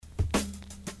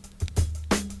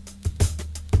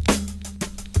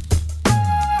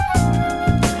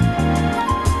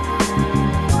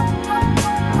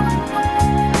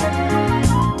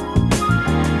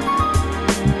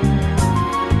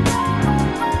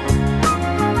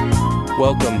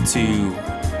Welcome to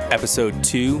episode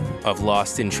 2 of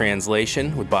Lost in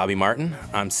Translation with Bobby Martin.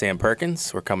 I'm Sam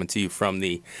Perkins. We're coming to you from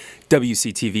the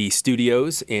WCTV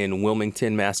studios in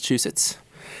Wilmington, Massachusetts.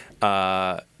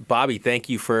 Bobby, thank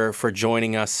you for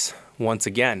joining us once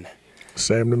again.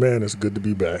 Sam the man, it's good to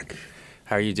be back.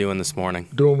 How are you doing this morning?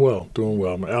 Doing well.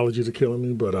 My allergies are killing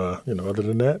me, but other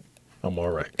than that, I'm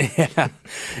all right.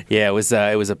 Yeah, it was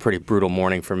a pretty brutal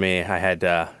morning for me. I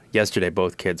had yesterday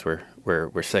both kids were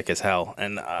sick as hell,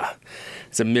 and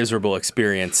it's a miserable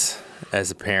experience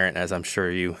as a parent, as I'm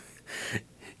sure you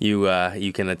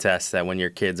can attest that when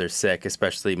your kids are sick,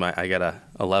 especially I got a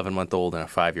 11-month-old and a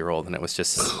 5-year-old, and it was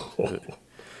just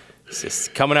it's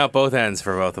just coming out both ends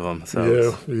for both of them.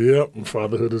 So Yep.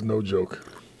 Fatherhood is no joke.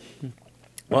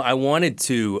 Well, I wanted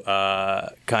to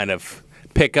kind of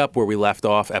pick up where we left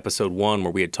off, episode 1,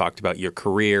 where we had talked about your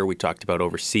career, we talked about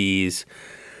overseas.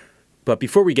 But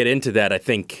before we get into that, I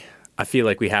feel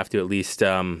like we have to at least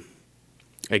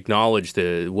acknowledge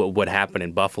what happened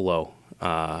in Buffalo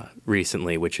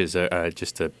recently, which is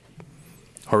just a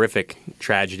horrific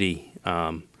tragedy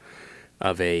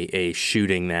of a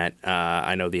shooting that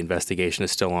I know the investigation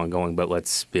is still ongoing, but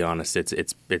let's be honest,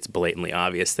 it's blatantly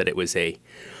obvious that it was a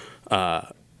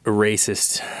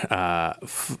racist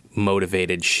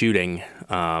motivated shooting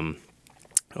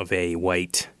of a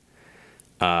white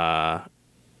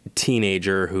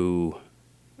teenager who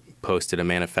posted a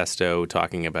manifesto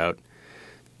talking about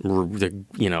the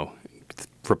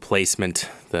replacement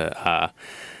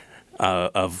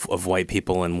of white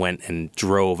people, and went and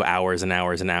drove hours and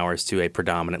hours and hours to a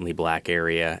predominantly black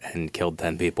area and killed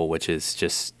 10 people, which is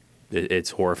just it's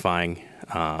horrifying.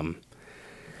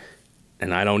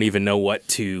 And I don't even know what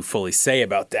to fully say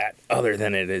about that, other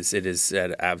than it is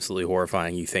absolutely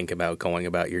horrifying. You think about going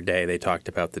about your day. They talked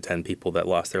about the 10 people that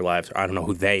lost their lives. I don't know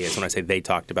who they is when I say they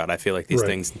talked about. I feel like these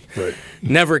things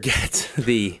never get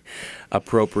the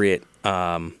appropriate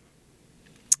the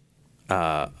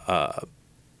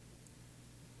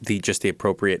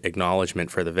appropriate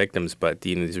acknowledgement for the victims. But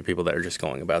these are people that are just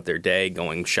going about their day,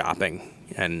 going shopping,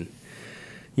 and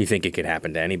you think it could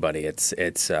happen to anybody. It's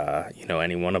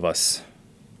any one of us.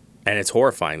 And it's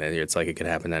horrifying that it's like it could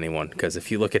happen to anyone, because if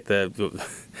you look at the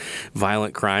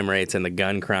violent crime rates and the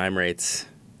gun crime rates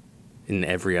in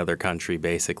every other country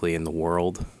basically in the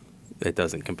world, it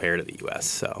doesn't compare to the U.S.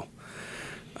 So,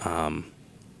 I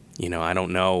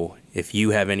don't know if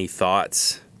you have any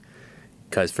thoughts,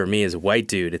 because for me as a white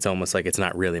dude, it's almost like it's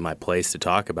not really my place to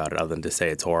talk about it other than to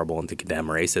say it's horrible and to condemn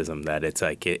racism, that it's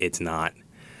like it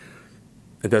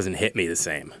doesn't hit me the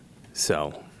same.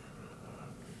 So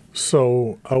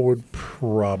I would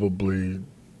probably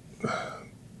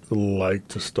like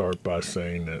to start by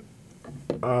saying that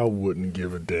I wouldn't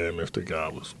give a damn if the guy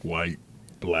was white,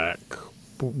 black,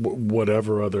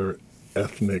 whatever other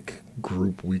ethnic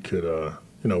group we could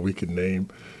name.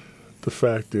 The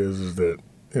fact is that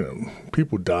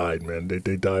people died, man.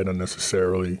 They died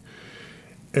unnecessarily,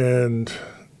 and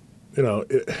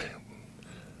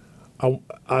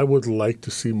I would like to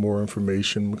see more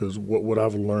information, because what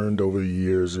I've learned over the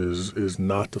years is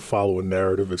not to follow a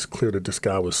narrative. It's clear that this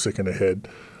guy was sick in the head.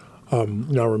 I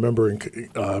remember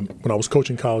when I was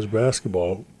coaching college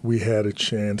basketball, we had a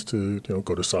chance to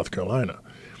go to South Carolina.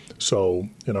 So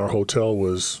our hotel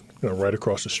was right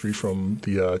across the street from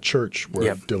the church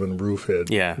where Dylann Roof had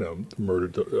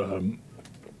murdered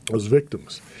those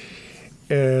victims.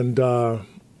 And I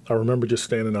remember just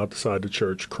standing outside the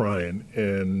church crying,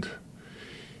 and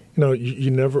you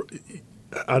never.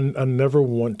 I never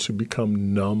want to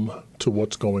become numb to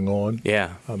what's going on.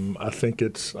 Yeah. I think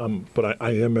it's. But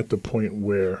I am at the point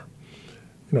where,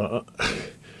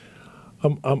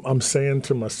 I'm saying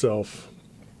to myself,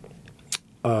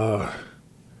 how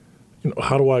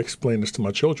do I explain this to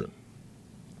my children?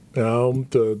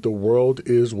 The world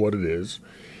is what it is,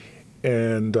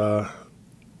 and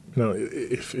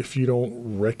if you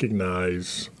don't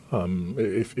recognize,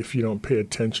 if you don't pay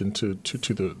attention to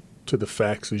the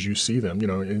facts as you see them,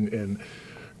 and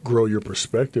grow your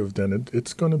perspective, then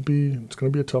it's gonna be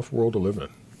a tough world to live in.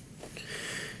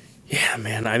 Yeah,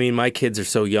 man. I mean, my kids are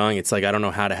so young. It's like I don't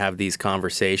know how to have these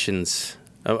conversations.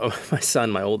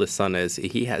 My oldest son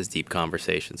he has deep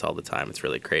conversations all the time. It's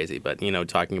really crazy. But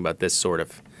talking about this sort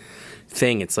of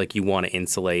thing, it's like you want to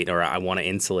insulate, or I want to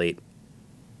insulate,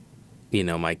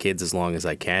 my kids as long as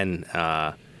I can.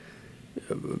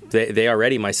 They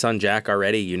already, my son Jack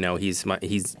already,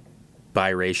 he's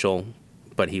biracial,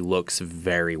 but he looks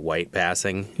very white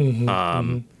passing.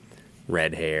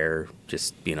 red hair,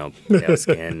 just, pale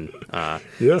skin. Yeah.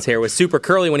 His hair was super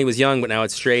curly when he was young, but now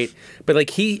it's straight. But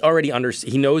like he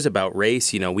knows about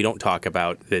race. We don't talk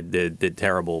about the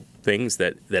terrible things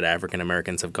that African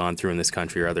Americans have gone through in this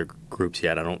country or other groups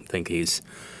yet. I don't think he's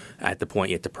at the point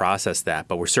yet to process that,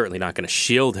 but we're certainly not going to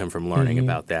shield him from learning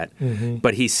about that.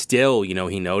 But he's still,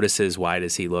 he notices, why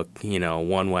does he look,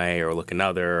 one way or look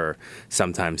another? Or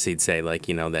sometimes he'd say like,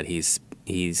 that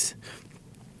he's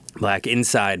black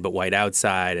inside but white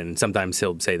outside, and sometimes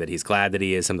he'll say that he's glad that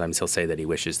he is. Sometimes he'll say that he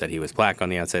wishes that he was black on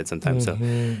the outside. Sometimes, so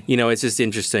it's just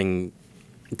interesting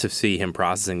to see him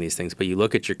processing these things. But you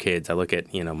look at your kids. I look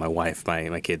at my wife,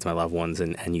 my kids, my loved ones,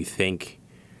 and you think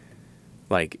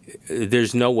like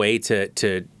there's no way to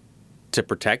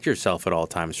protect yourself at all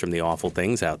times from the awful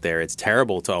things out there. It's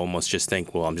terrible to almost just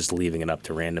think, well, I'm just leaving it up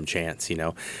to random chance.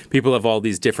 People have all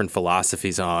these different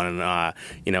philosophies on, and I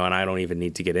don't even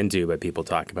need to get into, but people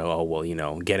talk about, oh,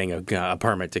 well, getting a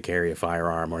permit to carry a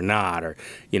firearm or not, or,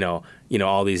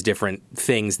 all these different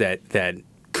things that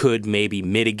could maybe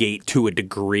mitigate to a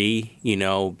degree,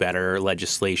 better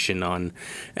legislation on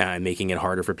making it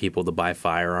harder for people to buy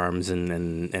firearms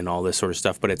and all this sort of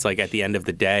stuff. But it's like at the end of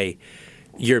the day,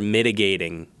 you're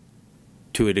mitigating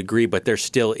to a degree, but there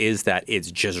still is that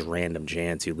it's just random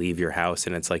chance. You leave your house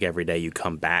and it's like every day you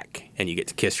come back and you get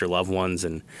to kiss your loved ones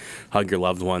and hug your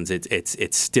loved ones.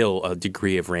 It's still a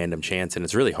degree of random chance, and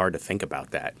it's really hard to think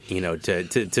about that,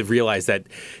 to realize that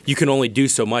you can only do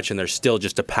so much and there's still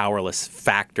just a powerless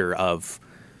factor of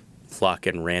luck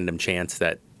and random chance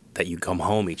that you come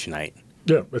home each night.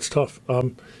 Yeah, it's tough.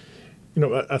 I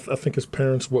think as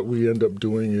parents what we end up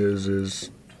doing is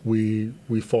we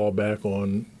fall back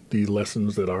on the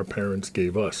lessons that our parents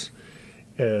gave us.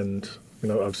 And,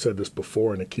 I've said this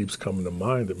before and it keeps coming to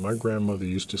mind that my grandmother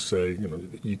used to say,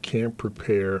 you can't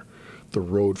prepare the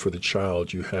road for the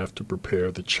child, you have to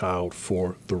prepare the child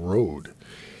for the road.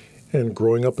 And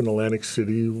growing up in Atlantic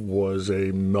City was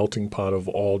a melting pot of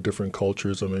all different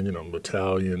cultures. I mean,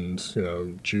 Italians,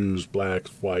 Jews, blacks,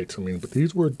 whites. I mean, but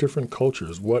these were different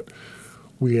cultures. What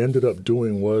we ended up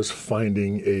doing was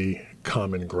finding a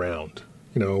common ground,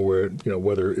 where,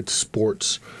 whether it's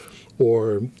sports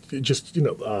or just,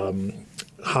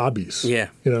 hobbies. Yeah.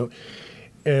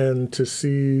 And to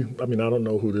see, I mean, I don't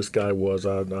know who this guy was.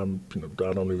 I don't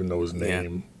even know his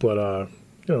name. Yeah. But,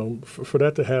 for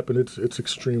that to happen, it's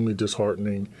extremely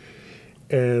disheartening.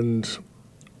 And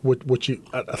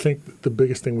I think the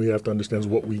biggest thing we have to understand is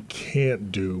what we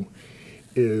can't do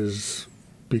is,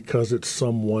 because it's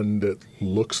someone that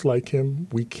looks like him,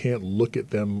 we can't look at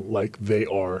them like they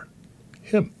are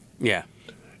him. Yeah.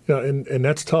 And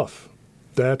that's tough.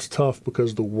 That's tough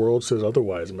because the world says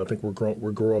otherwise. I mean, I think we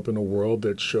grow up in a world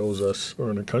that shows us, or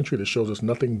in a country that shows us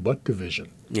nothing but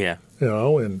division. Yeah.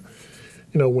 And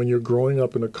when you're growing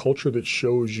up in a culture that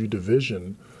shows you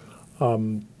division,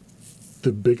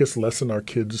 the biggest lesson our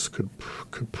kids could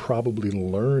probably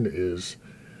learn is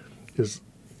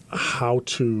how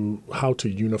to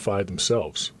unify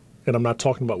themselves. And I'm not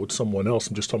talking about with someone else.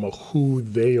 I'm just talking about who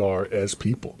they are as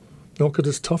people. Because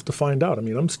it's tough to find out. I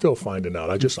mean, I'm still finding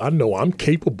out. I know I'm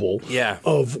capable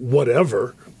of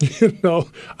whatever.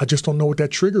 I just don't know what that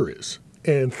trigger is.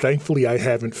 And thankfully, I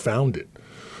haven't found it.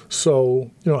 So,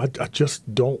 I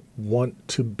just don't want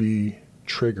to be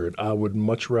triggered. I would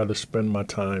much rather spend my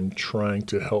time trying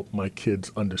to help my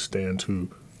kids understand who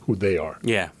they are.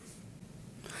 Yeah.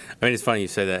 I mean, it's funny you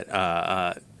say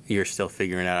that you're still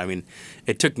figuring it out. I mean,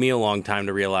 it took me a long time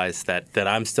to realize that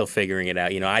I'm still figuring it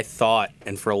out. I thought,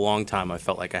 and for a long time, I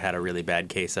felt like I had a really bad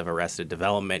case of arrested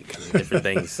development because of different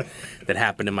things that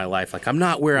happened in my life. Like, I'm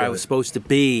not where I was supposed to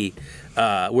be,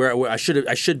 where I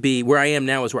should be. Where I am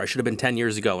now is where I should have been 10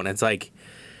 years ago. And it's like,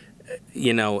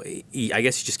 I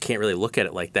guess you just can't really look at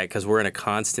it like that because we're in a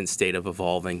constant state of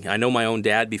evolving. I know my own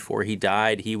dad, before he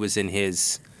died, he was in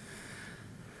his,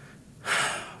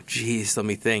 let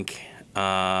me think.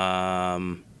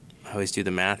 I always do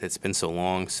the math. It's been so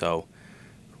long. So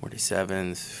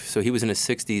 47. So he was in his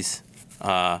 60s.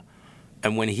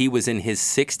 And when he was in his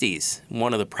 60s,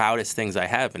 one of the proudest things I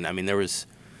have, and I mean,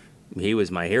 he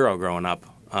was my hero growing up.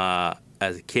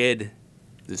 As a kid,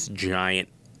 this giant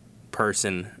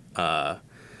person,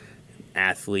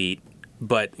 athlete.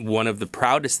 But one of the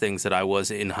proudest things that I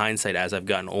was in hindsight as I've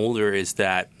gotten older is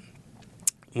that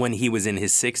when he was in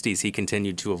his 60s, he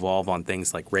continued to evolve on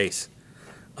things like race.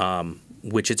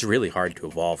 Which it's really hard to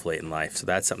evolve late in life. So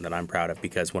that's something that I'm proud of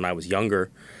because when I was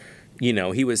younger,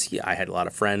 I had a lot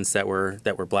of friends that were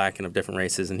black and of different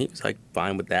races, and he was like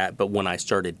fine with that. But when I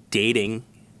started dating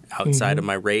outside of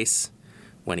my race,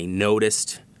 when he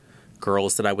noticed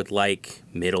girls that I would like,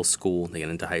 middle school, they get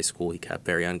into high school, he got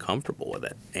very uncomfortable with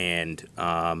it. And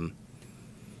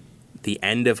the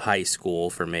end of high school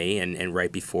for me and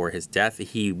right before his death,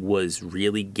 he was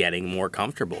really getting more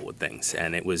comfortable with things.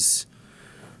 And it was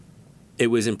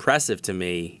impressive to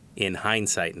me in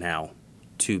hindsight now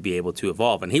to be able to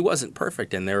evolve. And he wasn't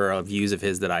perfect, and there are views of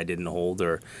his that I didn't hold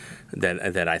or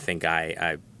that I think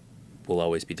I will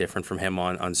always be different from him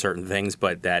on certain things,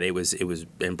 but that it was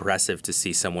impressive to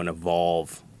see someone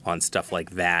evolve on stuff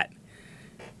like that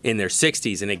in their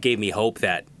 60s, and it gives me hope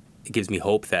that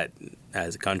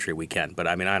as a country we can. But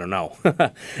I mean, I don't know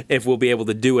if we'll be able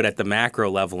to do it at the macro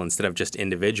level instead of just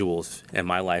individuals in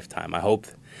my lifetime. I hope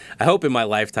in my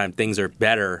lifetime things are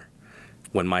better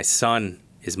when my son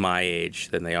is my age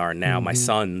than they are now. Mm-hmm. My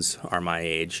sons are my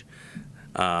age.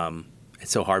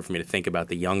 It's so hard for me to think about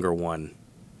the younger one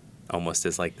almost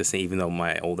as like the same, even though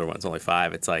my older one's only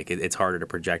 5. It's like it's harder to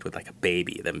project with like a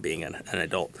baby than being an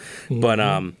adult. Mm-hmm. But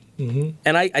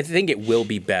and I think it will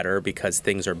be better because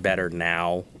things are better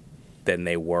now than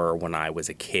they were when I was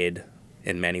a kid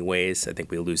in many ways. I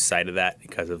think we lose sight of that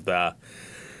because of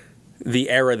the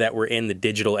era that we're in, the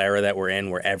digital era that we're in,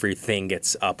 where everything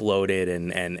gets uploaded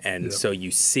and so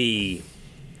you see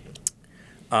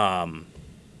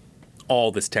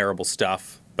all this terrible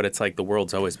stuff. But it's like the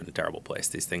world's always been a terrible place.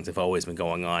 These things have always been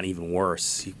going on, even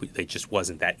worse. It just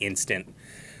wasn't that instant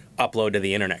upload to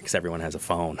the internet because everyone has a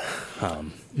phone.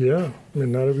 Yeah, I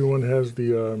mean, not everyone has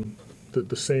the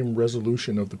same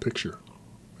resolution of the picture.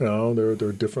 You know, there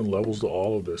are different levels to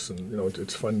all of this, and you know,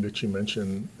 it's funny that you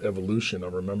mentioned evolution. I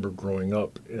remember growing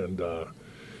up, and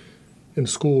in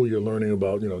school, you're learning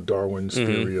about Darwin's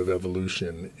mm-hmm. theory of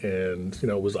evolution, and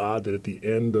it was odd that at the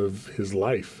end of his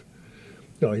life,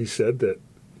 he said that.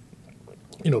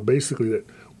 Basically that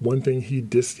one thing he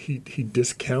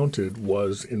discounted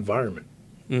was environment,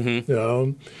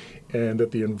 mm-hmm. And that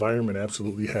the environment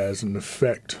absolutely has an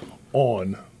effect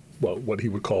on what he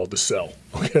would call the cell.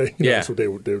 Okay, that's what they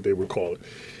would call it.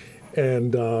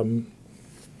 And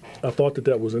I thought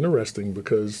that was interesting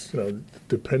because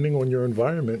depending on your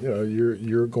environment,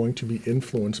 you're going to be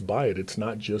influenced by it. It's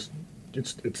not just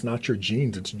it's not your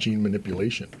genes; it's gene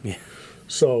manipulation. Yeah.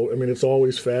 So, I mean, it's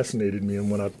always fascinated me,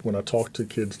 and when I talk to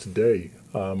kids today,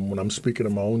 when I'm speaking to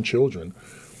my own children,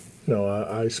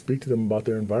 I speak to them about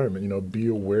their environment. Be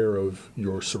aware of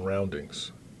your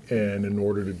surroundings, and in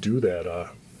order to do that,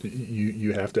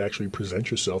 you have to actually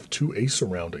present yourself to a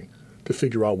surrounding to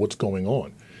figure out what's going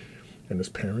on. And as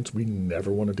parents, we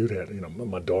never want to do that.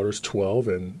 My daughter's 12,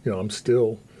 and I'm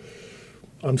still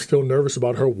nervous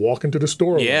about her walking to the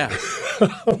store. Yeah.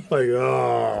 I'm like,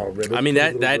 oh, man. I mean,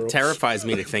 that terrifies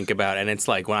me to think about. And it's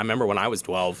like, when I remember when I was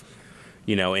 12,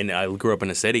 and I grew up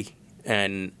in a city,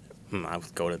 and I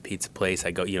would go to the pizza place. I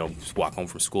go, just walk home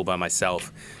from school by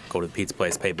myself, go to the pizza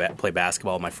place, play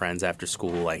basketball with my friends after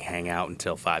school, like hang out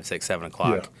until 5, 6, 7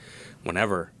 o'clock,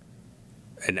 whenever.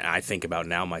 And I think about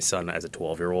now my son as a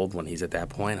 12-year-old, when he's at that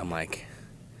point, I'm like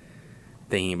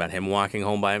thinking about him walking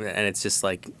home by him, and it's just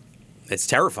like, it's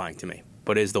terrifying to me.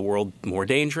 But is the world more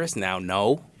dangerous now?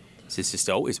 No. It's just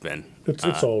always been.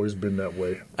 It's always been that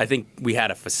way. I think we had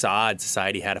a facade.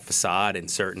 Society had a facade in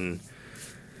certain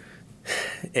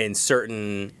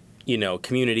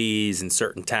communities, in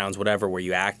certain towns, whatever, where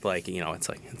you act like, it's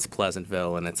like it's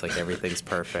Pleasantville and it's like everyth's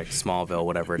perfect, Smallville,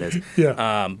 whatever it is.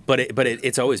 Yeah. But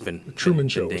it's always been Truman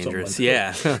Show, dangerous. Like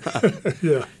yeah.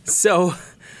 Yeah. So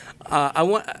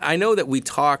I know that we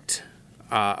talked.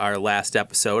 Our last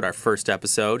episode, our first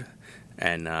episode,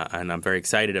 and I'm very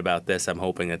excited about this. I'm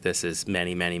hoping that this is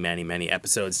many, many, many, many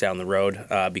episodes down the road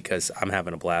because I'm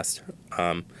having a blast,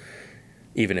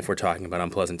 even if we're talking about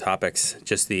unpleasant topics,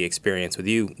 just the experience with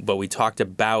you. But we talked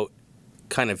about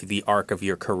kind of the arc of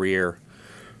your career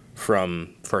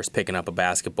from first picking up a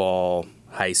basketball,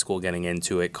 high school, getting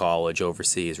into it, college,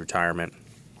 overseas, retirement.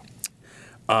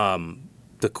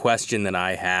 The question that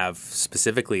I have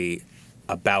specifically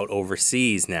about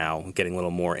overseas now, getting a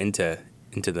little more into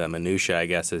the minutia, I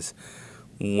guess, is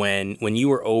when you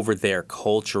were over there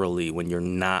culturally, when you're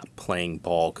not playing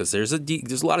ball, because there's a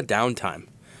lot of downtime.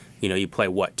 You play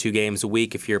 2 games a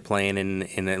week if you're playing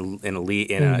in a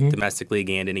league, in a domestic league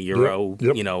and in a Euro,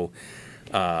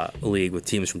 league with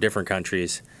teams from different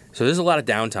countries. So there's a lot of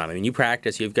downtime. I mean, you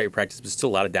practice, you've got your practice, but still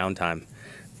a lot of downtime.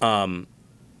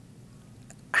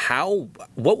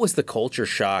 What was the culture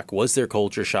shock? Was there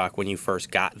culture shock when you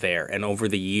first got there? And over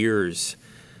the years,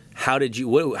 how did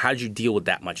you deal with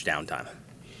that much downtime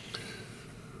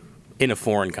in a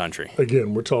foreign country?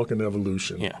 Again, we're talking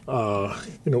evolution. Yeah.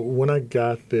 When I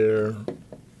got there,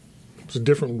 it was a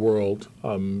different world.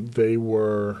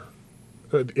 The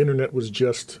internet was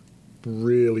just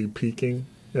really peaking,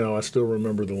 I still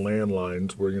remember the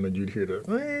landlines where, you'd hear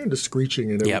the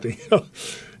screeching and Yep.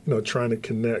 everything, trying to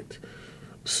connect.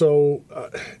 So I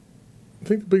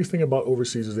think the biggest thing about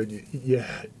overseas is that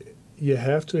you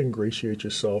have to ingratiate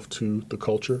yourself to the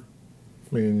culture.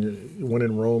 I mean, when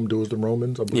in Rome, do as the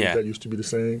Romans. I believe that used to be the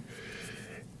saying.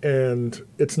 And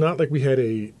it's not like we had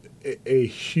a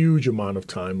huge amount of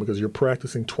time because you're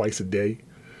practicing twice a day.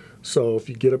 So if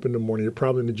you get up in the morning, you're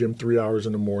probably in the gym 3 hours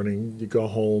in the morning. You go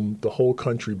home. The whole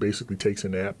country basically takes a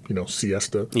nap,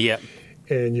 siesta. Yep.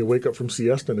 And you wake up from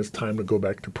siesta and it's time to go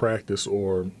back to practice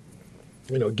or,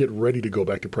 get ready to go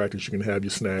back to practice. You can have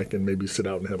your snack and maybe sit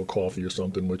out and have a coffee or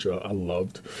something, which I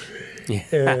loved. Yeah.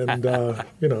 And,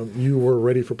 you were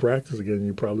ready for practice again.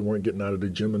 You probably weren't getting out of the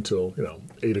gym until,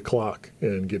 8 o'clock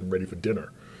and getting ready for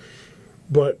dinner.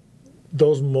 But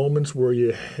those moments where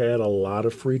you had a lot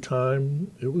of free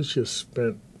time, it was just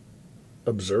spent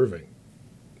observing,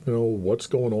 what's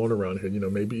going on around here.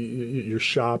 Maybe you're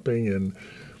shopping and,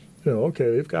 okay,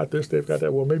 they've got this, they've got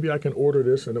that. Well, maybe I can order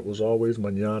this. And it was always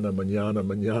mañana, mañana,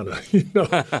 mañana,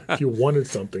 if you wanted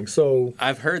something. So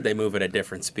I've heard they move at a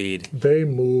different speed. they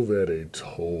move at a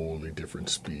totally different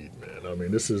speed, man. I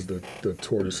mean, this is the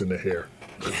tortoise and the hare.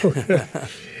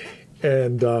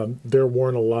 And there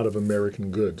weren't a lot of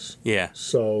American goods. Yeah.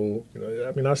 So,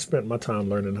 I spent my time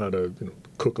learning how to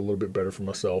cook a little bit better for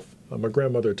myself. My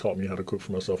grandmother taught me how to cook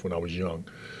for myself when I was young.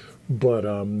 But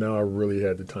now I really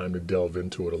had the time to delve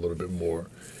into it a little bit more.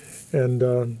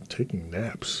 And taking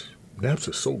naps. Naps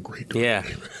are so great. Yeah.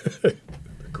 They're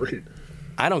great.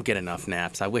 I don't get enough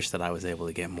naps. I wish that I was able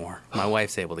to get more. My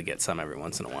wife's able to get some every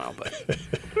once in a while, but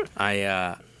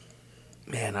I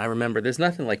remember there's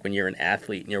nothing like when you're an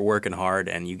athlete and you're working hard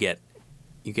and you get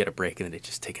a break and then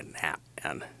just take a nap,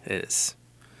 and it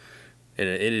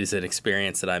is an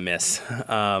experience that I miss.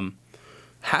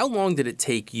 How long did it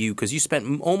take you, because you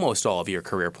spent almost all of your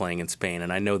career playing in Spain,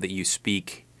 and I know that you're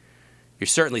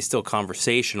certainly still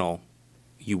conversational,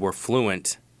 you were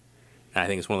fluent, and I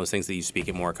think it's one of those things that you speak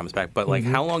it more, it comes back, but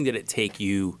how long did it take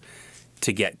you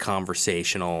to get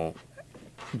conversational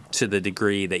to the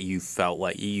degree that you felt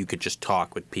like you could just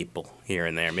talk with people here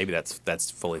and there? Maybe that's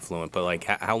fully fluent, but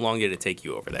how long did it take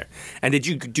you over there? And did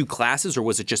you do classes, or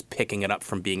was it just picking it up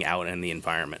from being out in the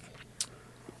environment?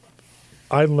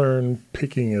 I learned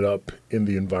picking it up in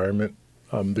the environment.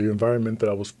 The environment that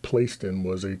I was placed in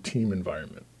was a team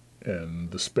environment.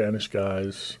 And the Spanish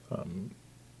guys,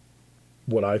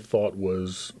 what I thought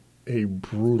was a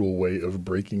brutal way of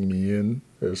breaking me in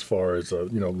as far as,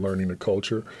 learning the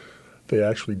culture, they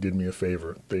actually did me a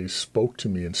favor. They spoke to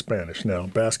me in Spanish. Now,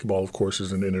 basketball, of course,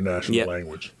 is an international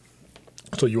language.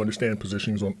 So you understand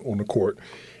positions on the court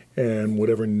and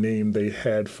whatever name they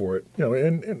had for it.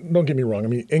 And don't get me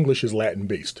wrong, English is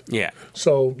Latin-based. Yeah.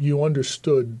 So you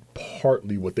understood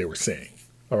partly what they were saying,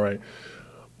 all right?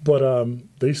 But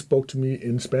they spoke to me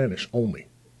in Spanish only.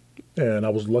 And I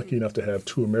was lucky enough to have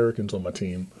 2 Americans on my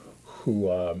team who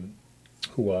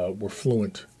were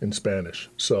fluent in Spanish.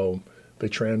 So they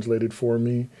translated for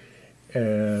me,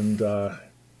 and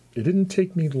it didn't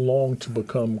take me long to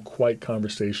become quite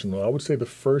conversational. I would say the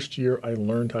first year I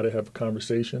learned how to have a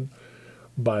conversation.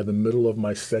 By the middle of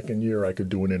my second year, I could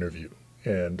do an interview.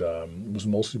 And it was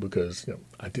mostly because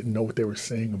I didn't know what they were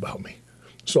saying about me.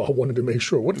 So I wanted to make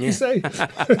sure, what did he say?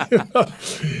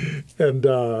 And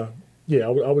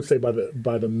I would say by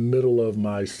the middle of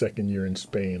my second year in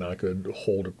Spain, I could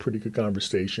hold a pretty good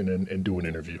conversation and do an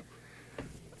interview.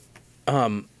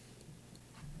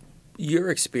 Your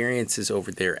experiences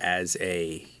over there as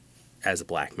a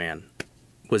black man,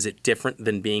 was it different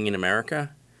than being in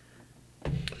America?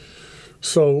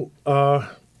 So,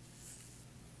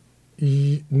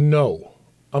 no.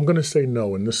 I'm going to say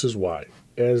no, and this is why.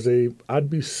 I'd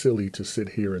be silly to sit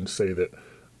here and say that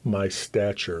my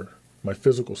stature, my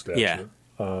physical stature,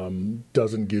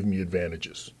 doesn't give me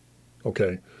advantages.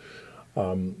 Okay?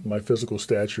 My physical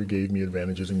stature gave me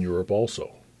advantages in Europe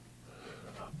also.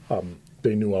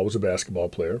 They knew I was a basketball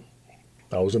player.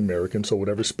 I was American, so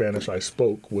whatever Spanish I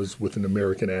spoke was with an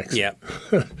American accent.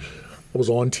 Yeah. I was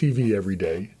on TV every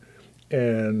day,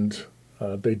 and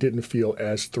they didn't feel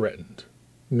as threatened.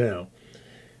 Now,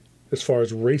 as far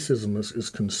as racism is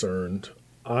concerned,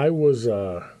 I was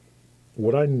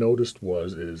what I noticed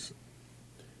is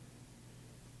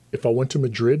if I went to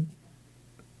Madrid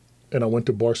and I went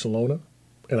to Barcelona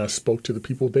and I spoke to the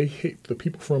people, the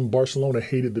people from Barcelona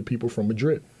hated the people from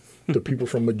Madrid. The people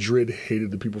from Madrid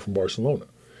hated the people from Barcelona.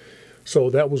 So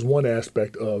that was one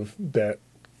aspect of that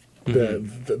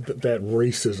that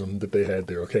racism that they had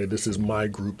there. Okay, this is my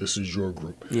group, this is your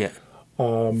group. Yeah.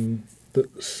 the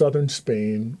southern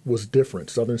Spain was different.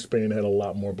 Southern Spain had a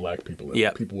lot more black people in it.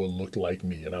 Yep. People who looked like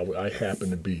me, and I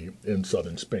happened to be in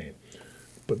southern Spain.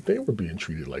 But they were being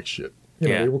treated like shit.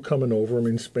 They were coming over. I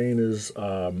mean, Spain is,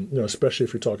 especially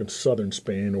if you're talking southern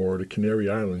Spain or the Canary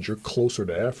Islands, you're closer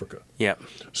to Africa. Yep.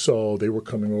 So they were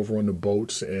coming over on the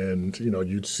boats, and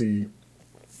you'd see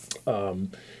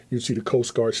the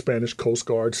Coast Guard, Spanish Coast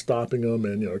Guard, stopping them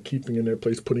and keeping in their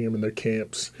place, putting them in their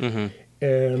camps. Mm-hmm.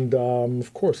 And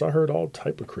of course, I heard all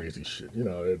type of crazy shit.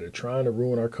 They're trying to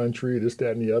ruin our country, this,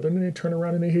 that, and the other, and then they turn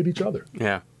around and they hate each other.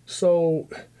 Yeah. So,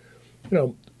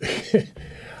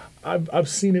 I've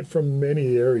seen it from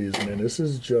many areas, man. This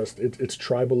is just it's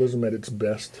tribalism at its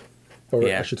best, or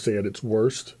I should say at its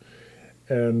worst.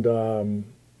 And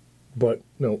but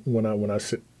when I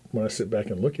sit back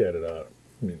and look at it,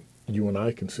 I mean, you and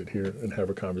I can sit here and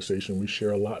have a conversation. We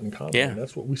share a lot in common, and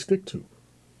that's what we stick to.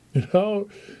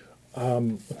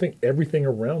 I think everything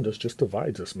around us just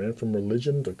divides us, man, from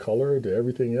religion to color to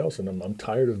everything else, and I'm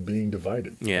tired of being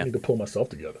divided. Yeah. I need to pull myself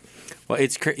together. Well,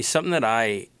 it's something that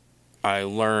I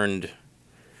learned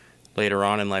later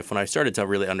on in life when I started to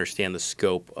really understand the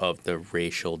scope of the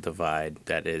racial divide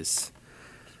that is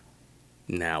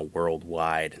now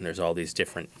worldwide, and there's all these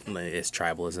different, it's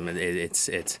tribalism, and it's.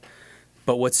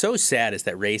 But what's so sad is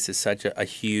that race is such a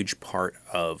huge part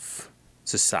of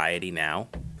society now.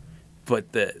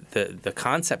 But the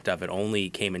concept of it only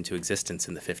came into existence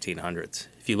in the 1500s.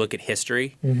 If you look at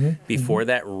history, before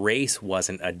that, race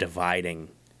wasn't a dividing.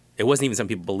 It wasn't even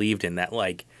something people believed in, that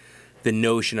like the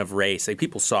notion of race. Like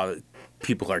people saw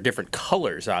people are different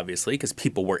colors, obviously, because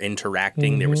people were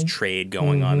interacting. There was trade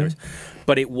going on.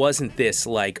 But it wasn't this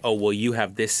like, oh, well, you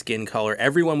have this skin color.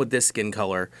 Everyone with this skin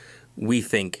color, we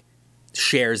think,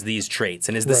 shares these traits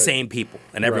and is the same people,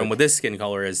 and everyone with this skin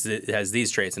color has these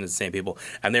traits and is the same people,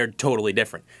 and they're totally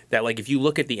different. That like if you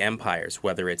look at the empires,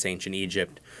 whether it's ancient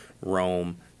Egypt,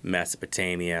 Rome,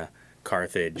 Mesopotamia,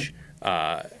 Carthage,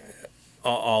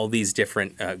 all these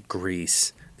different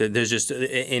Greece, there's just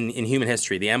in human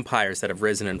history, the empires that have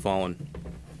risen and fallen,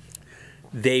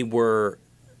 they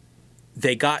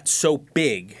got so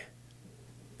big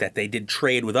that they did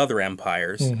trade with other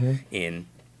empires in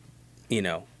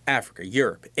Africa,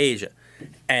 Europe, Asia,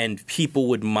 and people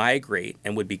would migrate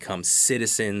and would become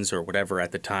citizens or whatever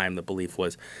at the time the belief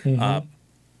was.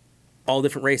 All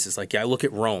different races. Like, I look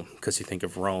at Rome because you think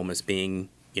of Rome as being,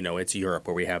 it's Europe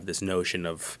where we have this notion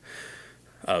of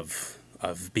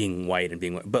being white and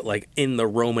being white. But like in the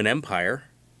Roman Empire,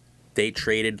 they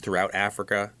traded throughout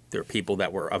Africa. There were people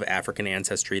that were of African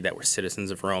ancestry that were citizens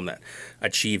of Rome that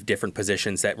achieved different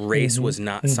positions. That race was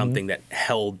not something that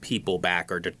held people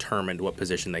back or determined what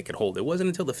position they could hold. It wasn't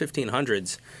until the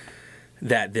 1500s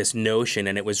that this notion,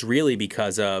 and it was really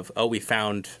because of,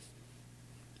 we're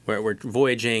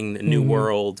voyaging the New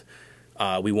World.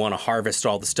 We want to harvest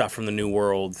all the stuff from the New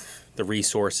World, the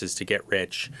resources to get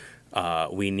rich.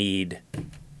 We need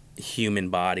human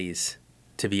bodies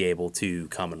to be able to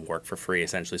come and work for free,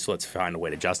 essentially. So let's find a way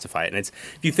to justify it. And if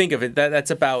you think of it, that's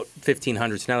about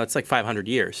 1500s now. That's like 500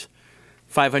 years.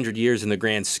 500 years in the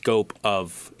grand scope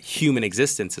of human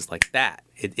existence is like that.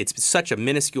 It's such a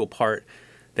minuscule part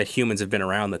that humans have been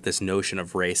around that this notion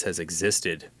of race has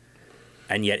existed.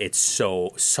 And yet it's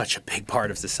such a big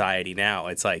part of society now.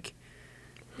 It's like,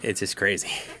 it's just crazy.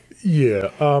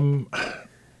 Yeah.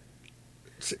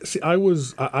 See, I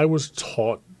was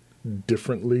taught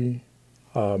differently.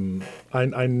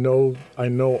 I know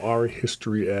our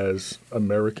history as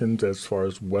Americans, as far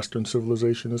as Western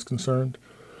civilization is concerned.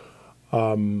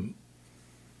 The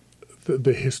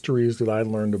histories that I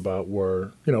learned about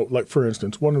were, like for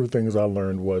instance, one of the things I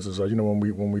learned was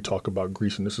when we talk about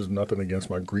Greece, and this is nothing against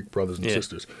my Greek brothers and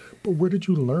sisters, but where did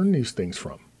you learn these things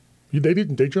from? They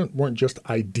weren't just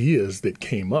ideas that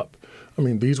came up. I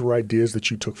mean, these were ideas that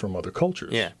you took from other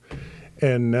cultures. Yeah.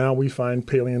 And now we find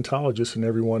paleontologists and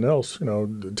everyone else,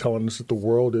 telling us that the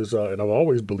world is, and I've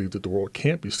always believed that the world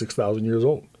can't be 6,000 years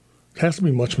old. It has to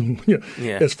be much,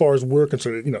 as far as we're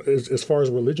concerned, as far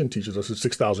as religion teaches us, it's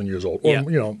 6,000 years old, or,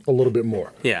 a little bit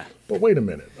more. Yeah. But wait a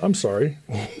minute. I'm sorry.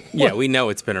 Yeah, we know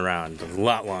it's been around a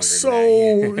lot longer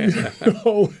than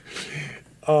that.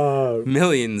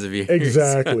 Millions of years.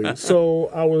 Exactly. So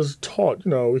I was taught,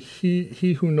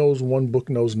 he who knows one book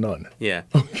knows none. Yeah.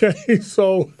 Okay.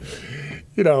 So,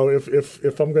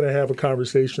 if I'm going to have a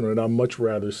conversation, and I'd much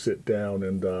rather sit down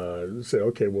and say,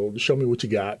 okay, well, show me what you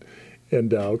got.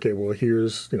 And, okay, well,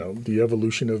 here's, the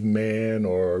evolution of man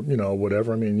or,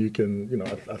 whatever. I mean, you can,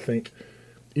 I think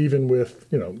even with,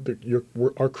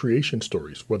 our creation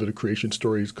stories, whether the creation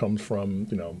stories comes from,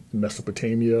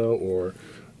 Mesopotamia or,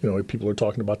 People are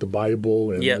talking about the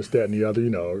Bible and Yep. this, that, and the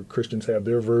other. Christians have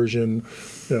their version.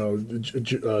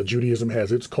 Judaism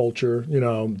has its culture,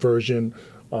 version.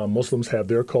 Muslims have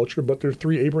their culture, but they're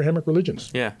three Abrahamic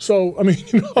religions. Yeah. So,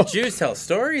 Jews tell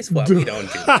stories? Well, we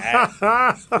don't do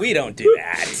that. We don't do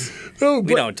that. No,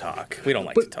 We don't talk. We don't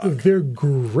like to talk. they're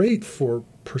great for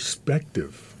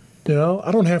perspective.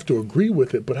 I don't have to agree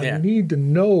with it, but I Yeah. need to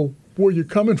know where you're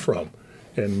coming from,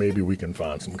 and maybe we can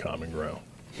find some common ground.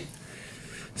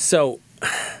 So,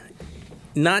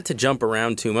 not to jump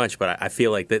around too much, but I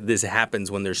feel like that this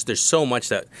happens when there's so much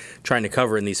that trying to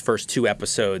cover in these first two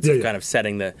episodes, Yeah, of yeah. kind of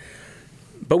setting the.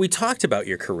 But we talked about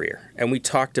your career, and we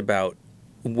talked about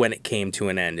when it came to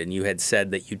an end, and you had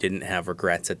said that you didn't have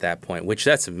regrets at that point, which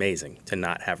that's amazing to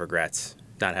not have regrets,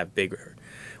 not have big.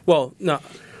 Well, no.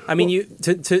 I mean, you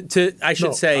I should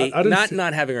No, say I didn't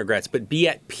not having regrets, but be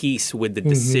at peace with the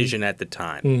decision at the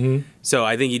time. So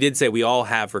I think you did say we all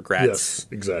have regrets. Yes,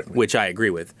 exactly. Which I agree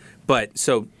with. But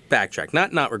so backtrack,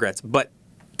 not regrets, but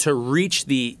to reach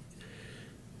the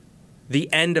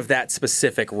end of that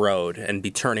specific road and be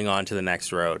turning on to the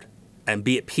next road and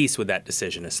be at peace with that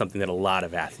decision is something that a lot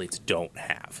of athletes don't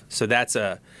have. So that's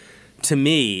to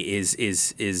me is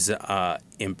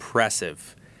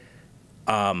impressive.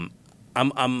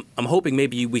 I'm hoping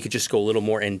maybe we could just go a little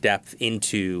more in depth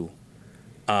into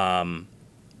when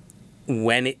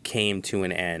it came to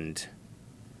an end.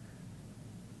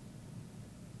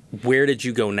 Where did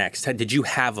you go next? Did you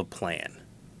have a plan?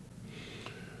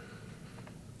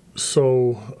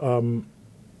 So,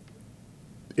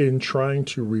 in trying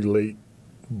to relate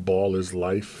ball is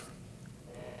life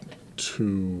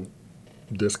to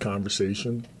this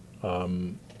conversation,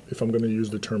 if I'm going to use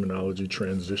the terminology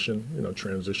transition,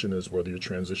 transition is whether you're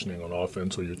transitioning on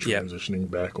offense or you're Yep.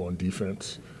 transitioning back on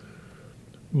defense.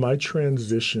 My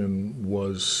transition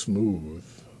was smooth,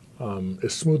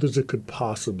 as smooth as it could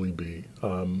possibly be,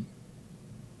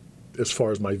 as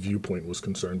far as my viewpoint was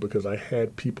concerned, because I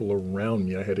had people around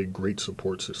me. I had a great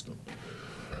support system.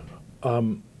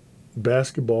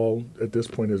 Basketball at this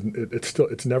point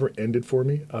it's never ended for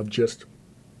me. I've just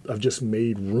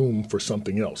made room for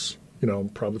something else.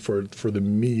 Probably for the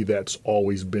me that's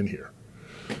always been here.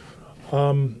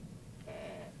 I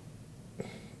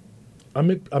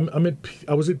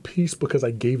was at peace because I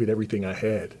gave it everything I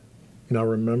had. I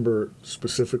remember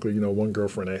specifically, one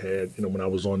girlfriend I had, when I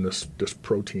was on this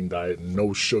protein diet,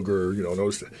 no sugar,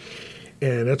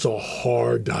 and it's a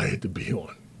hard diet to be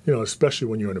on. Especially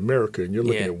when you're in America and you're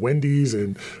looking at Wendy's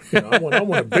and I want a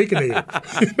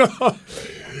Baconator.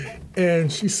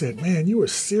 And she said, "Man, you are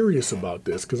serious about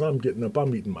this because I'm getting up,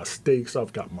 I'm eating my steaks,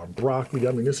 I've got my broccoli.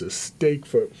 I mean, this is steak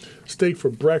for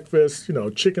breakfast,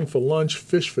 chicken for lunch,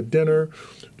 fish for dinner,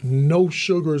 no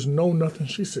sugars, no nothing."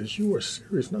 She says, "You are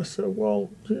serious?" And I said, "Well,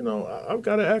 I've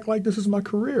got to act like this is my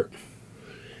career."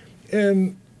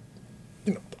 And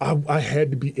I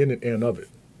had to be in it and of it.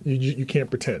 You can't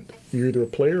pretend. You're either a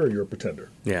player or you're a pretender.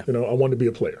 Yeah. I wanted to be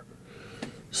a player.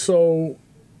 So,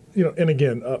 and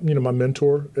again, my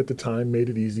mentor at the time made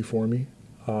it easy for me,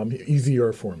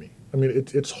 easier for me. I mean,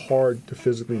 it's hard to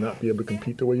physically not be able to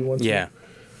compete the way you want to. Yeah.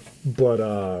 But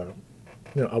I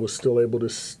was still able to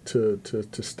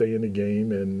stay in the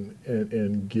game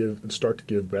and start to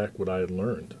give back what I had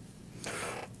learned.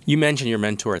 You mentioned your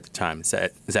mentor at the time. Is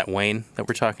that Wayne that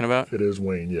we're talking about? It is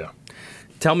Wayne, yeah.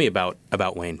 Tell me about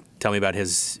Wayne. Tell me about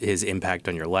his impact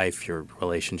on your life, your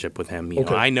relationship with him.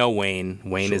 Okay. I know Wayne.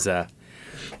 Wayne is a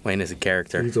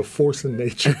character. He's a force in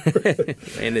nature.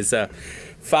 Wayne is a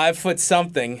 5 foot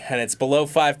something, and it's below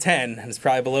 5'10", and it's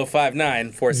probably below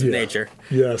 5'9", force of nature.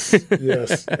 Yes,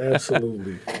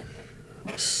 absolutely.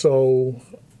 So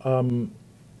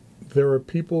there are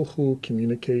people who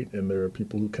communicate and there are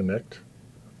people who connect.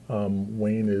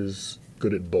 Wayne is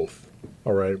good at both,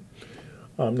 all right?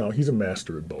 No, he's a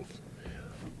master at both.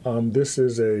 This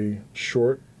is a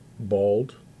short,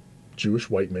 bald,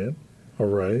 Jewish white man, all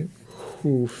right,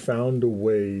 who found a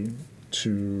way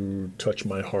to touch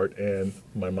my heart and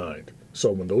my mind.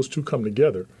 So when those two come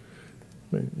together,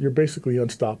 you're basically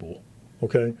unstoppable,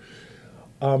 okay?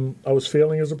 I was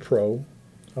failing as a pro.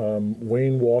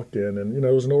 Wayne walked in, and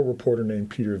there was an old reporter named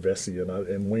Peter Vesey,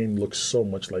 and Wayne looked so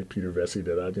much like Peter Vesey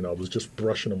that I was just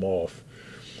brushing him off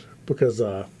because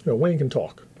Wayne can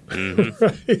talk,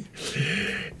 right?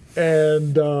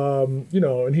 And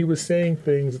and he was saying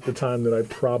things at the time that I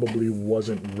probably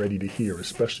wasn't ready to hear,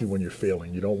 especially when you're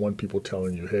failing. You don't want people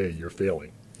telling you, "Hey, you're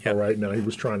failing." Yep. All right. Now he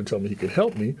was trying to tell me he could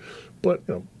help me, but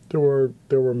there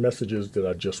were messages that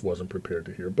I just wasn't prepared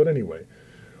to hear. But anyway,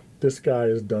 this guy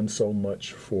has done so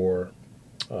much for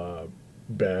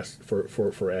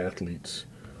athletes.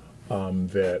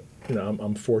 that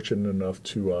I'm fortunate enough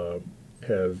to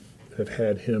have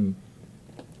had him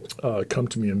come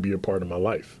to me and be a part of my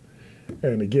life.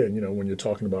 And again, when you're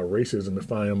talking about racism,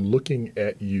 if I am looking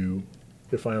at you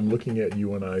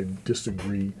and I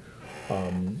disagree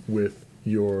with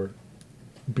your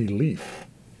belief,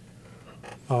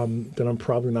 then I'm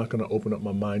probably not going to open up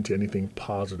my mind to anything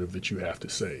positive that you have to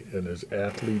say. And as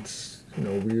athletes,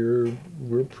 we're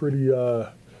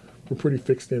pretty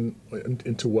fixed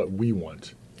into what we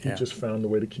want. Yeah. He just found a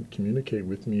way to communicate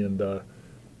with me and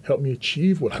help me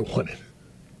achieve what I wanted.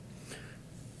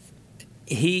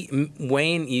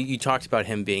 Wayne, you talked about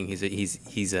him being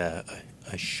he's a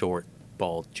short,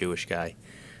 bald Jewish guy,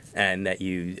 and that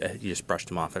you just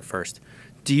brushed him off at first.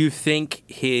 Do you think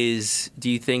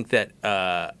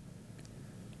that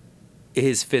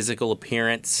his physical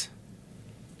appearance,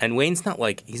 and Wayne's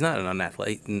he's not an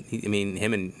unathletic. I mean,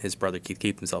 him and his brother Keith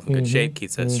keep himself in good shape.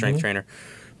 Keith's a strength trainer,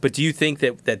 but do you think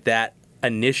that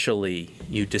initially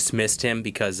you dismissed him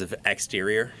because of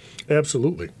exterior?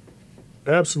 Absolutely,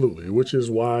 which is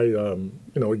why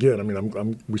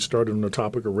again, we started on the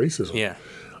topic of racism. Yeah.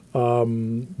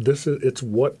 It's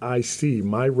what I see.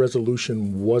 My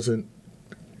resolution wasn't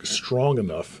strong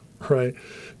enough, right,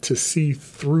 to see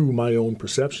through my own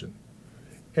perception.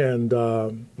 And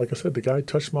like I said, the guy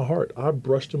touched my heart. I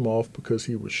brushed him off because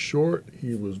he was short,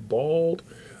 he was bald,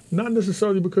 not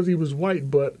necessarily because he was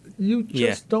white, but you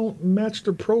just don't match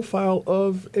the profile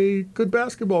of a good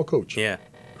basketball coach. Yeah.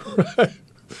 Right?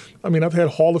 I mean, I've had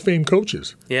Hall of Fame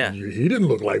coaches. Yeah. He didn't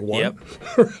look like one. Yep.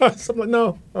 So I'm like,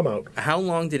 no, I'm out. How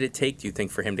long did it take, do you think,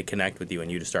 for him to connect with you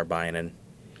and you to start buying in?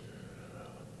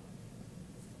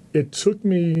 It took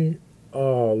me,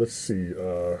 rookie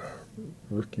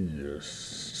years.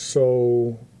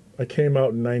 So I came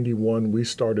out in 91. We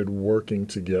started working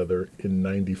together in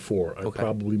 94. I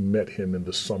probably met him in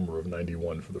the summer of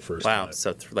 91 for the first time. Wow,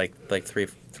 so like 3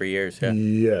 years, yeah.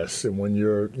 Yes, and when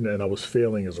and I was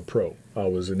failing as a pro. I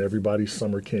was in everybody's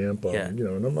summer camp, and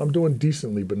I'm doing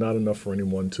decently, but not enough for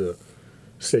anyone to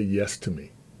say yes to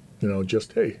me.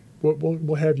 Just, hey,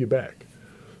 we'll have you back.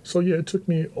 So yeah, it took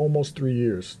me almost 3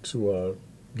 years to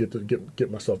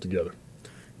get myself together.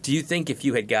 Do you think if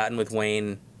you had gotten with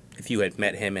Wayne, if you had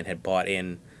met him and had bought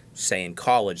in, say in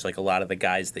college, like a lot of the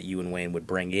guys that you and Wayne would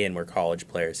bring in were college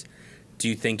players, do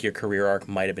you think your career arc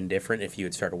might have been different if you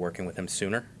had started working with him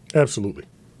sooner? Absolutely.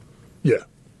 Yeah.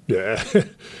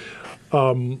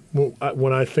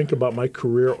 When I think about my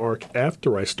career arc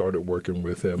after I started working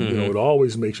with him, it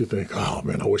always makes you think, oh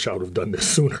man, I wish I would have done this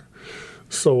sooner.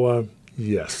 So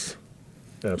yes,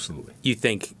 absolutely. You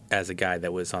think as a guy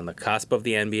that was on the cusp of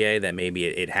the NBA that maybe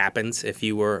it happens if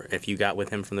you got with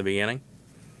him from the beginning?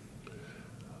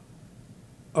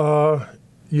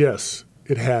 Yes,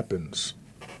 it happens.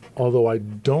 Although I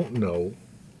don't know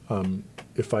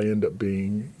if I end up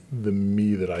being the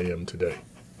me that I am today.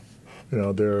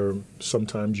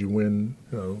 Sometimes you win,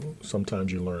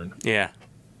 sometimes you learn. Yeah.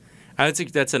 I would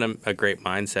think that's a great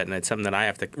mindset, and it's something that I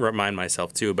have to remind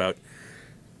myself, too, about,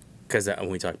 because when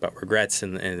we talked about regrets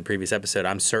in the previous episode,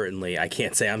 I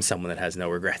can't say I'm someone that has no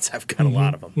regrets. I've got a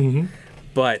lot of them. Mm-hmm.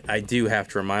 But I do have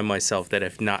to remind myself that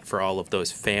if not for all of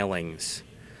those failings,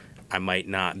 I might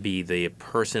not be the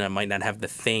person, I might not have the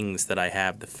things that I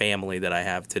have, the family that I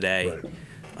have today.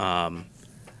 Right.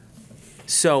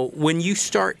 So when you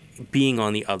start being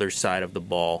on the other side of the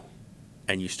ball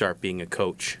and you start being a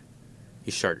coach,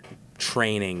 you start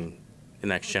training the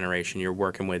next generation, you're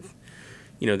working with,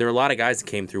 there are a lot of guys that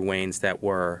came through Wayne's that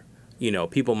were,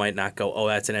 people might not go, oh,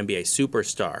 that's an NBA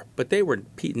superstar, but they were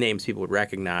names people would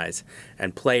recognize,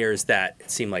 and players that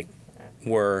it seemed like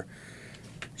were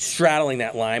straddling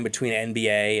that line between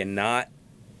NBA and not,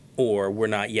 or were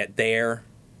not yet there,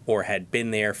 or had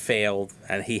been there, failed,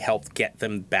 and he helped get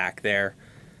them back there.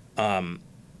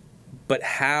 But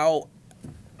how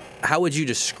would you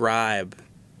describe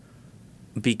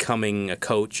becoming a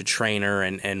coach, a trainer,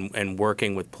 and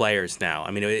working with players now?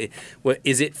 I mean,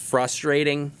 is it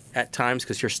frustrating at times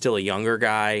because you're still a younger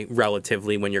guy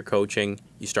relatively when you're coaching?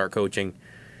 You start coaching,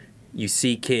 you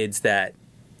see kids that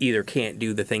either can't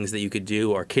do the things that you could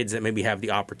do, or kids that maybe have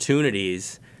the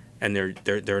opportunities and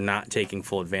they're not taking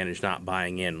full advantage, not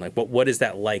buying in. Like, what is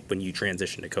that like when you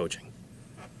transition to coaching?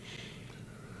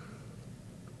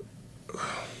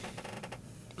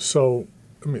 So,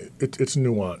 I mean, it's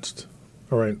nuanced.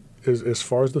 All right. As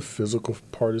far as the physical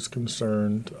part is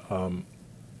concerned,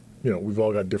 we've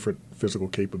all got different physical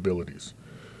capabilities.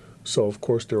 So, of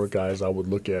course, there are guys I would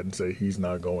look at and say, he's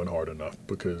not going hard enough,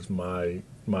 because my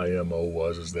MO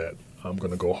is that I'm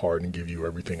going to go hard and give you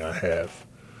everything I have.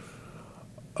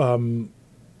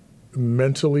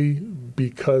 Mentally,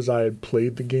 because I had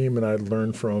played the game and I had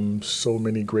learned from so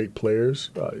many great players,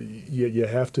 you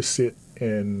have to sit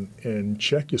and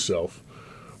check yourself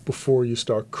before you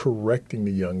start correcting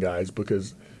the young guys,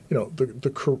 because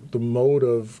the mode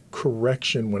of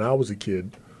correction when I was a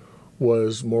kid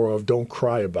was more of don't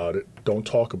cry about it, don't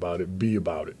talk about it, be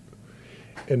about it.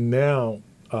 And now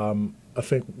I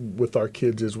think with our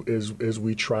kids as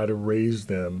we try to raise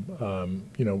them,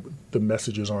 the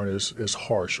messages aren't as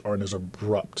harsh, aren't as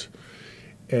abrupt.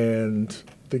 And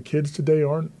the kids today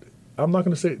aren't. I'm not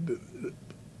going to say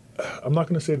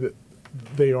that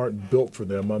they aren't built for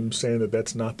them. I'm saying that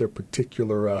that's not their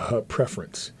particular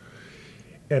preference,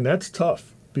 and that's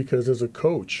tough because as a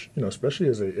coach, especially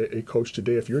as a coach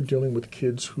today, if you're dealing with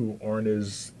kids who aren't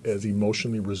as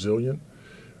emotionally resilient,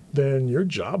 then your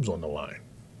job's on the line.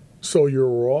 So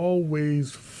you're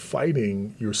always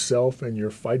fighting yourself, and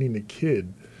you're fighting the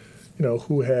kid,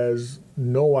 who has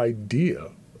no idea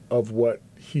of what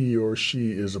he or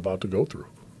she is about to go through.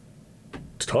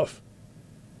 It's tough,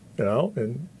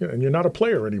 and you're not a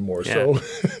player anymore. Yeah.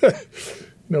 So,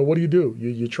 what do?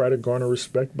 You try to garner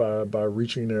respect by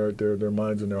reaching their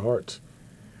minds and their hearts.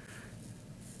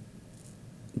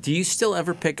 Do you still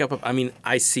ever pick up?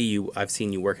 I've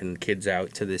seen you working kids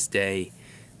out to this day.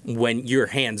 When you're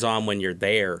hands-on, when you're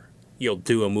there, you'll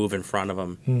do a move in front of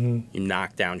them. Mm-hmm. You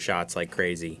knock down shots like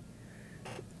crazy.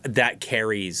 That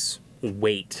carries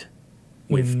weight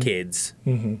with kids.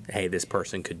 Mm-hmm. Hey, this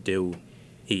person could do.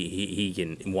 He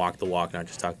can walk the walk, not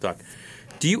just talk the talk.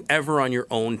 Do you ever, on your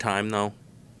own time, though,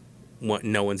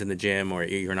 when no one's in the gym or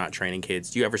you're not training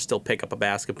kids, do you ever still pick up a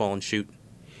basketball and shoot?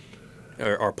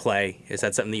 Or play? Is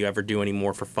that something that you ever do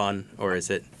anymore for fun, or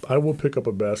is it? I will pick up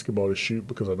a basketball to shoot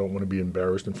because I don't want to be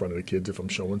embarrassed in front of the kids if I'm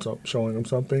showing them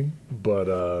something. But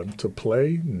to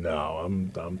play,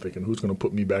 no. I'm thinking, who's going to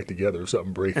put me back together if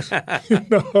something breaks?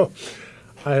 No,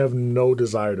 I have no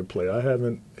desire to play. I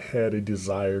haven't had a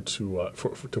desire to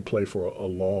play for a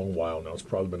long while now. It's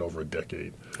probably been over a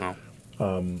decade. Oh.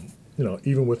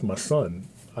 Even with my son,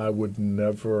 I would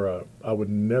never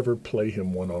play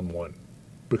him one-on-one,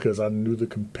 because I knew the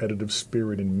competitive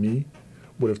spirit in me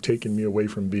would have taken me away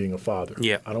from being a father.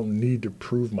 Yeah. I don't need to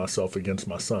prove myself against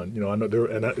my son. I know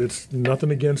it's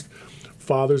nothing against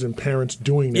fathers and parents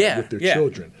doing that with their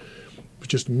children. But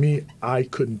just me, I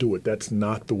couldn't do it. That's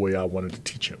not the way I wanted to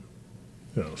teach him.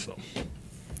 So.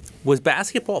 Was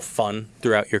basketball fun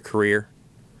throughout your career?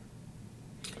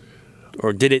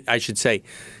 Or did it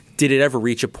ever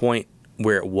reach a point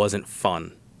where it wasn't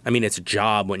fun? It's a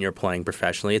job when you're playing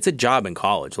professionally. It's a job in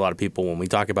college. A lot of people, when we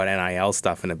talk about NIL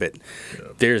stuff in a bit,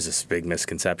 there's this big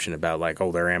misconception about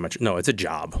they're amateur. No, it's a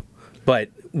job. But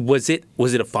was it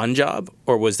a fun job,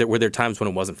 or were there times when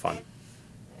it wasn't fun?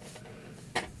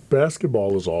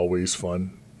 Basketball is always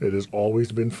fun. It has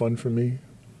always been fun for me.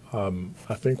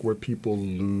 I think where people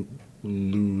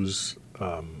lose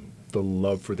the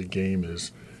love for the game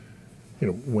is,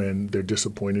 when they're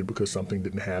disappointed because something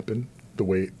didn't happen the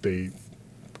way they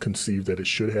conceive that it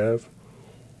should have,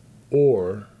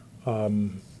 or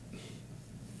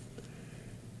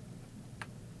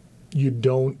you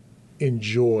don't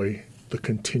enjoy the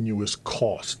continuous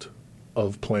cost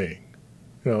of playing.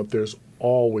 There's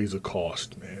always a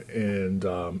cost, man, and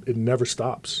it never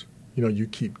stops. You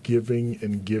keep giving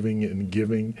and giving and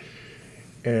giving,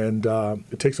 and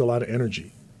it takes a lot of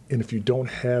energy. And if you don't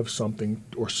have something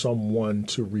or someone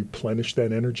to replenish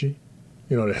that energy,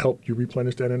 to help you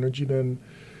replenish that energy, then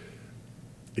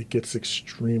it gets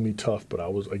extremely tough. But I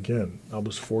was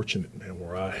fortunate, man,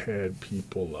 where I had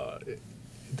people,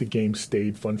 the game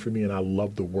stayed fun for me, and I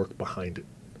loved the work behind it.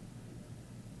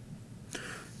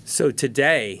 So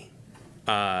today,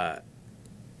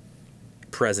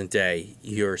 present day,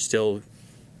 you're still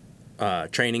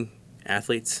training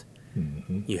athletes.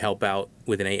 Mm-hmm. You help out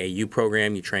with an AAU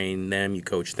program. You train them. You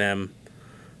coach them.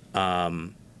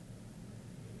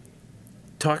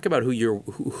 Talk about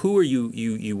who are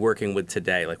you working with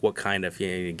today? Like what kind of, you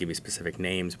didn't give me specific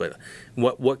names, but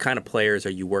what kind of players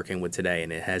are you working with today?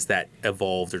 And has that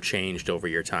evolved or changed over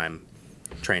your time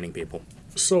training people?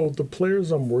 So the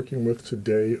players I'm working with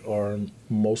today are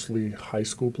mostly high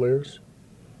school players.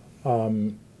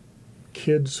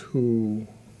 Kids who,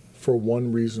 for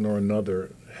one reason or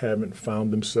another, haven't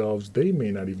found themselves. They may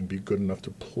not even be good enough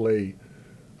to play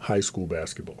high school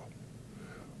basketball.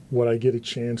 What I get a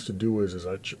chance to do is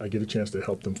I get a chance to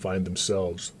help them find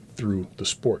themselves through the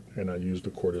sport, and I use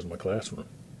the court as my classroom.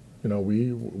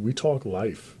 We talk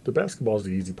life. The basketball is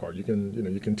the easy part. You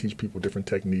can teach people different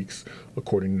techniques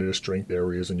according to their strength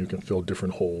areas, and you can fill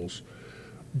different holes.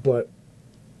 But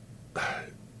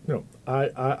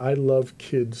I love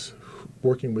kids,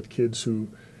 working with kids who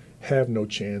have no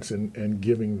chance, and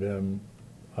giving them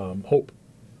hope.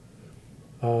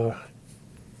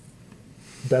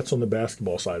 That's on the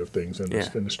basketball side of things and, Yeah.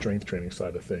 and the strength training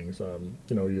side of things.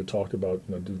 You talked about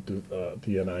the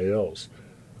NILs.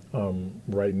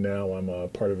 Right now, I'm a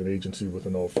part of an agency with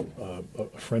a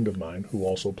friend of mine who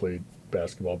also played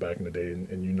basketball back in the day,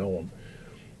 and you know him.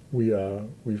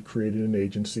 We've created an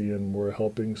agency, and we're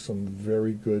helping some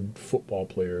very good football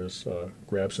players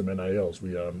grab some NILs.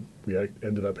 We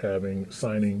ended up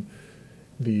signing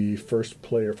the first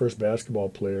basketball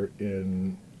player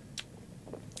in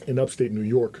upstate New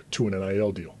York to an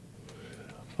NIL deal.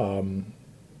 To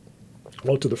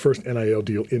the first NIL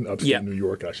deal in upstate New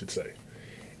York, I should say.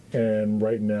 And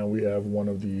right now we have one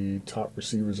of the top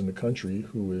receivers in the country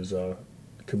who is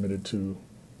committed to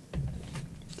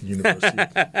the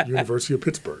University of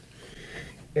Pittsburgh.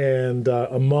 And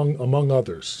among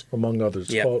others.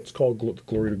 It's called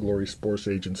Glory to Glory Sports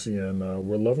Agency, and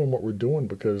we're loving what we're doing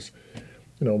because,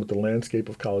 with the landscape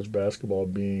of college basketball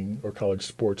or college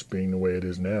sports being the way it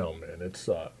is now, man, it's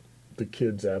the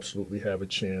kids absolutely have a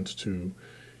chance to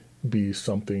be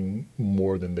something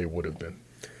more than they would have been.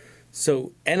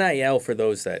 So NIL, for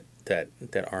those that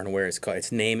aren't aware,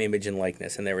 it's name, image, and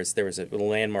likeness. And there was a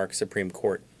landmark Supreme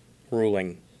Court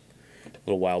ruling a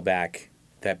little while back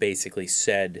that basically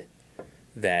said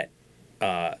that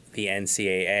the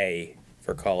NCAA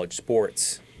for college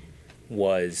sports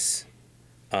was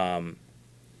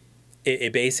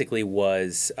it basically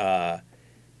was the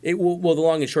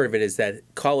long and short of it is that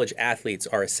college athletes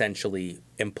are essentially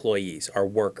employees, are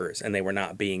workers, and they were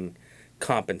not being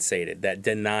compensated, that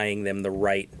denying them the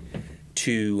right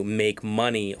to make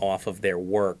money off of their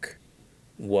work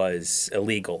was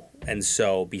illegal. And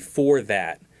so before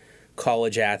that,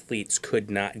 college athletes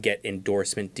could not get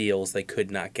endorsement deals, they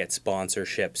could not get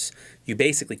sponsorships. You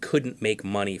basically couldn't make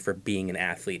money for being an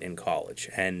athlete in college.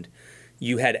 And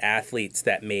you had athletes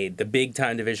that made the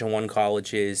big-time Division I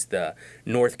colleges, the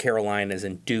North Carolinas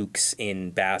and Dukes in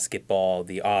basketball,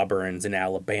 the Auburns and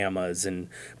Alabamas and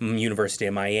University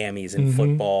of Miamis in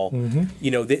football.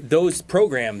 Mm-hmm. Those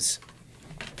programs,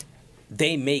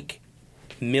 they make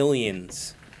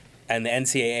millions. And the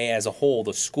NCAA as a whole,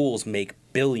 the schools make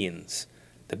billions,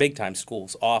 the big-time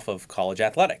schools, off of college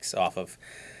athletics, off of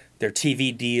their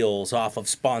TV deals, off of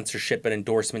sponsorship and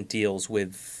endorsement deals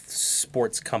with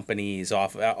sports companies,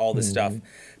 off all this stuff.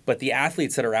 But the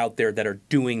athletes that are out there that are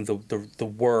doing the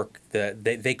work,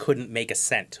 they couldn't make a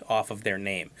cent off of their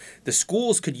name. The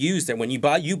schools could use them. When you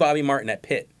Bobby Martin at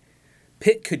Pitt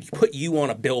could put you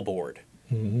on a billboard,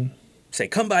 say,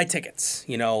 come buy tickets,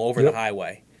 over the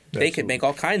highway. Absolutely. They could make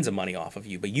all kinds of money off of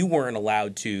you, but you weren't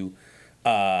allowed to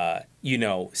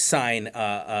sign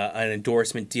an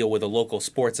endorsement deal with a local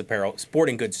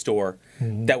sporting goods store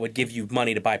that would give you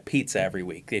money to buy pizza every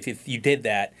week. If you did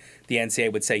that, the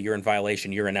NCAA would say you're in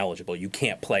violation, you're ineligible, you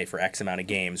can't play for X amount of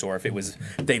games, or if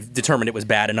they've determined it was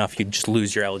bad enough, you'd just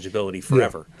lose your eligibility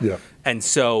forever. Yeah. And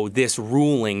so this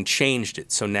ruling changed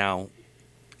it. So now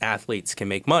athletes can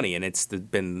make money, and it's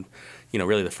been,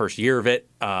 really the first year of it.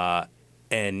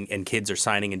 And kids are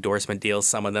signing endorsement deals.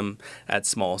 Some of them at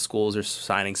small schools are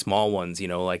signing small ones,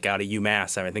 like out of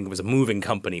UMass. I think it was a moving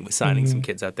company was signing some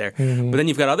kids out there. But then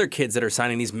you've got other kids that are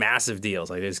signing these massive deals.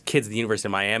 Like there's kids at the University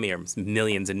of Miami are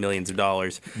millions and millions of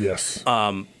dollars. Yes.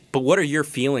 But what are your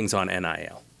feelings on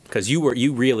NIL? Because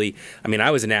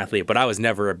I was an athlete, but I was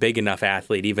never a big enough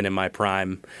athlete, even in my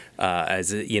prime,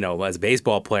 as a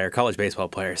baseball player, college baseball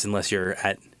players, unless you're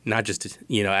at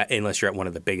unless you're at one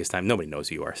of the biggest time. Nobody knows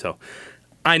who you are. So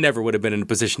I never would have been in a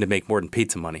position to make more than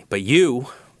pizza money. But you,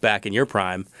 back in your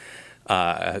prime,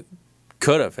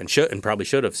 could have and probably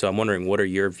should have. So I'm wondering, what are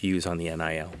your views on the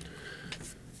NIL?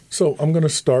 So I'm going to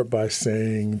start by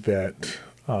saying that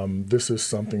this is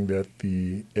something that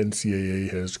the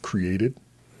NCAA has created.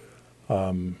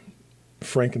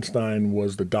 Frankenstein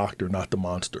was the doctor, not the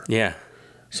monster. Yeah.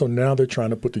 So now they're trying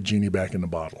to put the genie back in the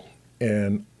bottle.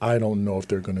 And I don't know if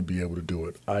they're going to be able to do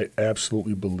it. I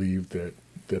absolutely believe that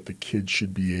the kids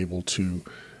should be able to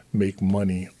make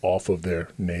money off of their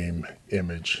name,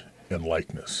 image, and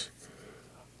likeness.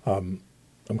 I'm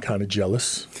kind of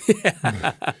jealous.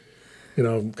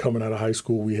 Coming out of high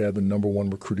school, we had the number one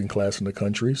recruiting class in the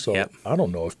country. So I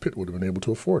don't know if Pitt would have been able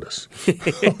to afford us.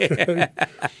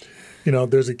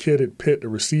 There's a kid at Pitt, a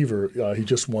receiver. He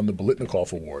just won the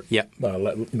Biletnikoff Award. At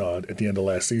the end of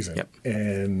last season.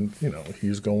 And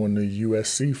he's going to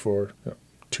USC for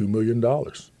 $2 million.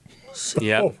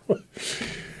 So,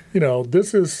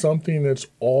 this is something that's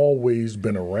always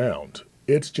been around.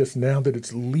 It's just now that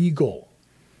it's legal.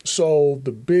 So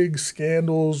the big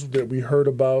scandals that we heard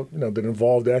about, that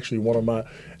involved actually one of my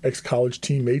ex-college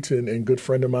teammates and good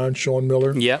friend of mine, Sean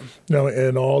Miller. Yeah.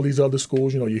 And all these other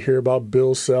schools, you hear about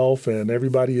Bill Self and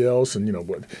everybody else, and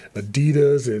what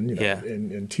Adidas and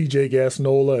and TJ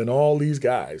Gasnola and all these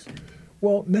guys.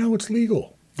 Well, now it's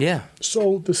legal. Yeah.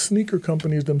 So the sneaker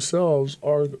companies themselves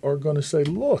are going to say,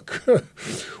 look,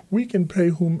 we can pay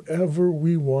whomever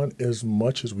we want as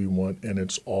much as we want, and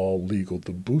it's all legal.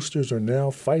 The boosters are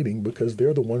now fighting because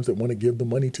they're the ones that want to give the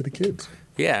money to the kids.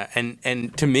 Yeah,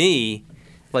 and to me,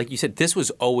 like you said, this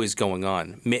was always going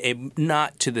on.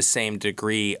 Not to the same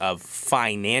degree of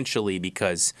financially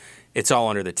because it's all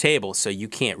under the table, so you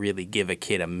can't really give a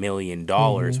kid $1 million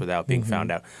without being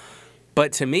found out.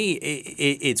 But to me,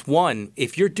 it's one,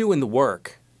 if you're doing the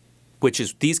work, which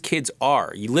is these kids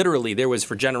are, there was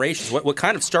for generations, what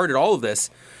kind of started all of this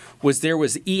was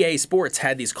EA Sports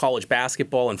had these college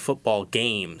basketball and football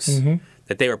games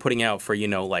that they were putting out for,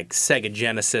 like Sega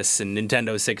Genesis and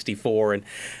Nintendo 64.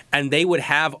 And they would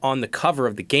have on the cover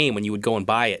of the game when you would go and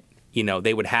buy it,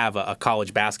 they would have a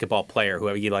college basketball player,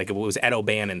 whoever it was Ed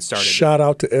O'Bannon started. Shout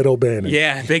out to Ed O'Bannon.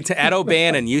 Yeah, big to Ed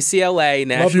O'Bannon, UCLA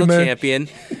national champion.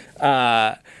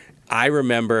 I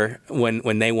remember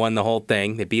when they won the whole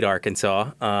thing, they beat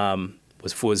Arkansas.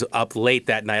 Was up late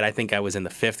that night. I think I was in the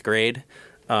 5th grade.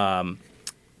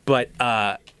 But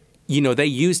they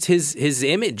used his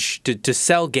image to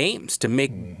sell games, to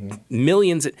make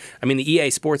millions. I mean, the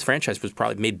EA Sports franchise was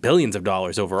probably made billions of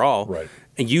dollars overall. Right.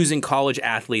 And using college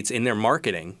athletes in their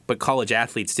marketing, but college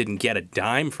athletes didn't get a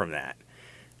dime from that.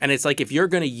 And it's like, if you're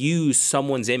going to use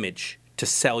someone's image to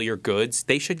sell your goods,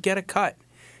 they should get a cut.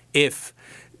 If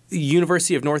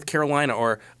University of North Carolina,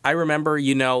 or I remember,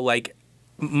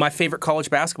 my favorite college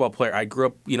basketball player. I grew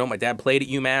up, my dad played at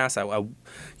UMass.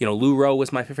 Lou Rowe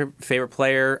was my favorite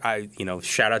player.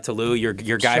 Shout out to Lou, your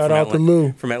guy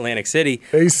from Atlantic City.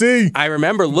 AC. I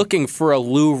remember looking for a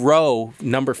Lou Rowe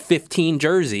number 15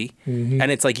 jersey, and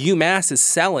it's like UMass is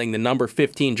selling the number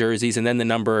 15 jerseys, and then the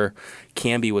number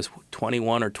Camby was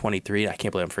 21 or 23. I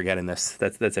can't believe I'm forgetting this.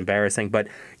 That's embarrassing. But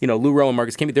Lou Rowe and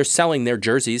Marcus Camby, they're selling their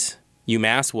jerseys.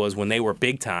 UMass was when they were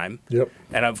big time. Yep.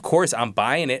 And of course, I'm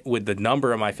buying it with the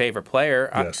number of my favorite player.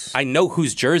 Yes. I know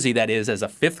whose jersey that is as a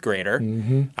 5th grader.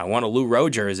 I want a Lou Rowe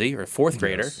jersey or a 4th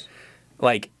grader. Yes.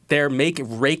 Like, they're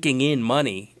raking in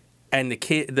money, and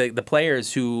the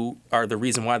players who are the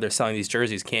reason why they're selling these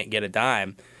jerseys can't get a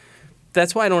dime.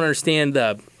 That's why I don't understand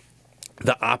the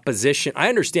opposition. I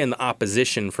understand the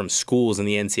opposition from schools in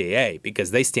the NCAA because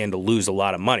they stand to lose a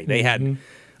lot of money. They had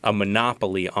a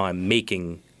monopoly on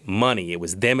making money. It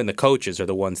was them, and the coaches are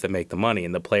the ones that make the money,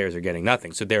 and the players are getting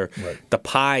nothing. So the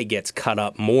pie gets cut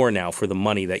up more now for the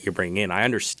money that you're bringing in. I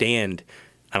understand.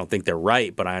 I don't think they're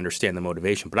right, but I understand the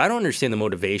motivation. But I don't understand the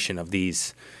motivation of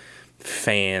these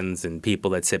fans and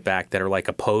people that sit back that are like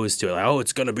opposed to it. Like, oh,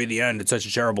 it's going to be the end. It's such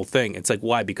a terrible thing. It's like,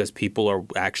 why? Because people are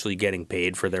actually getting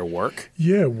paid for their work.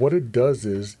 Yeah, what it does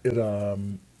is it.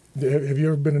 Have you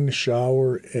ever been in the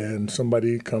shower and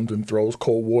somebody comes and throws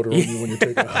cold water on you when you're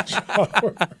taking a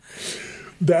shower?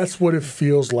 That's what it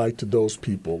feels like to those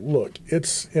people. Look,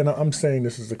 and I'm saying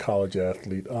this as a college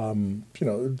athlete.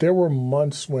 There were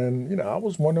months when, I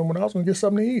was wondering when I was going to get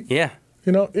something to eat. Yeah.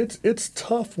 It's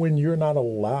tough when you're not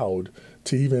allowed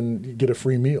to even get a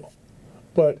free meal.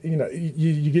 But,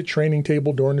 you get training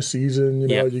table during the season,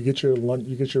 you get your lunch,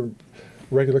 you get your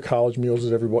regular college meals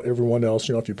as everyone else,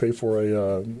 if you pay for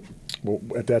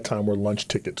at that time were lunch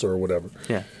tickets or whatever.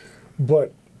 Yeah.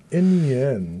 But in the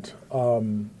end,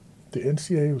 the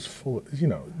NCAA was full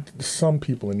of, some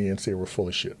people in the NCAA were full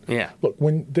of shit. Yeah. Look,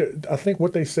 I think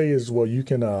what they say is, well, you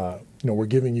can, we're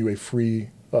giving you a free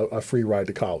ride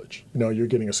to college. You're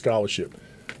getting a scholarship.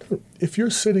 If you're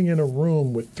sitting in a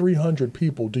room with 300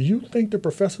 people, do you think the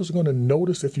professors are going to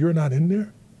notice if you're not in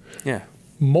there? Yeah.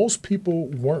 Most people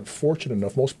weren't fortunate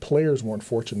enough, most players weren't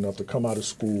fortunate enough to come out of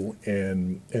school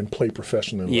and play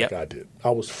professionally like I did. I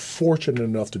was fortunate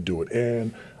enough to do it,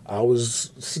 and I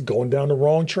was going down the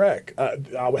wrong track.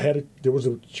 There was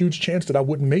a huge chance that I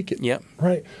wouldn't make it. Yep.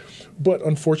 Right? But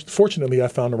fortunately, I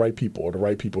found the right people, or the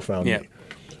right people found me.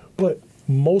 But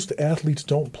most athletes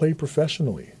don't play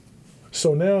professionally.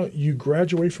 So now you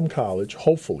graduate from college,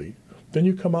 hopefully, then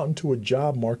you come out into a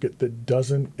job market that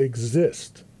doesn't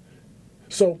exist.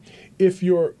 So if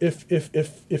you're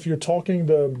talking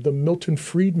the Milton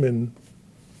Friedman,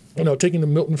 taking the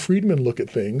Milton Friedman look at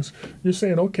things, you're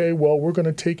saying, okay, well, we're going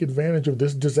to take advantage of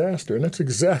this disaster. And that's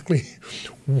exactly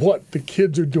what the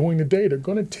kids are doing today. They're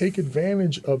going to take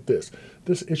advantage of this.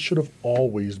 It should have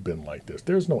always been like this.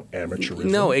 There's no amateurism.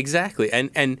 No, exactly.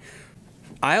 And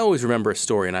I always remember a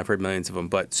story, and I've heard millions of them,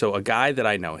 but so a guy that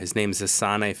I know, his name is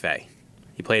Asane Faye.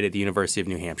 He played at the University of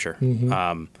New Hampshire.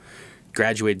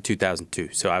 Graduated 2002,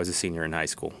 so I was a senior in high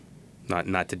school.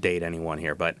 Not to date anyone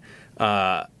here, but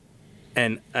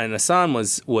and Asan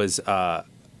was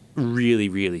really,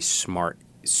 really smart.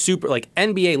 Super, like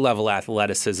NBA level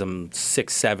athleticism, 6'7",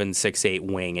 6'8"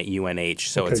 wing at UNH.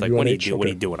 So Okay, it's like, UNH, what do you do? okay. What are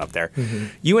you doing up there?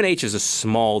 UNH is a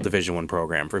small Division I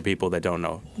program for people that don't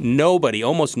know.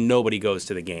 Almost nobody goes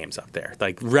to the games up there.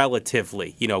 Like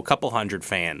relatively, a couple hundred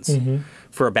fans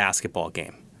for a basketball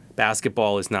game.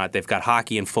 Basketball is not. They've got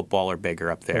hockey and football are bigger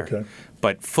up there. Okay.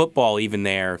 But football, even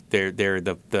there, they're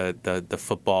the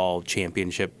football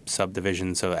championship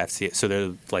subdivision. So FCA, so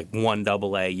they're like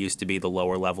 1AA used to be the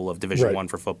lower level of Division Right. I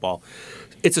for football.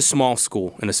 It's a small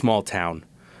school in a small town.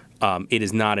 It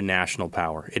is not a national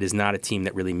power. It is not a team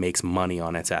that really makes money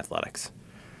on its athletics.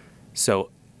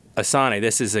 So Asane,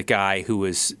 this is a guy who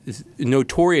is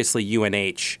notoriously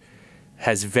UNH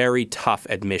has very tough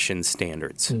admission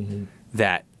standards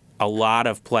that a lot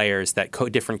of players that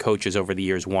different coaches over the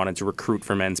years wanted to recruit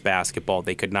for men's basketball.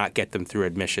 They could not get them through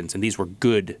admissions, and these were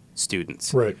good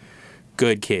students, Right.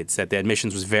 good kids. That the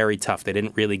admissions was very tough. They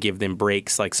didn't really give them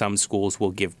breaks like some schools will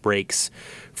give breaks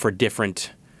for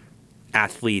different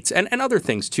athletes and other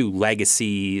things too,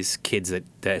 legacies, kids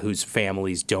that whose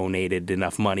families donated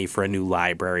enough money for a new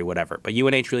library, whatever. But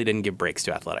UNH really didn't give breaks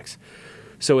to athletics.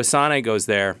 So Asane goes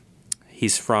there.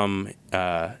 He's from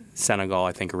Senegal,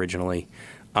 I think, originally.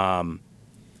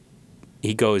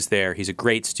 He goes there. He's a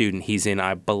great student. He's in,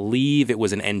 I believe it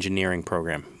was an engineering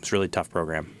program. It's a really tough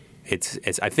program. It's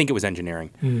I think it was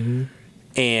engineering.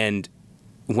 And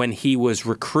when he was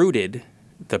recruited,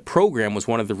 the program was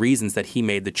one of the reasons that he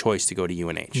made the choice to go to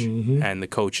UNH. And the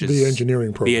coaches... The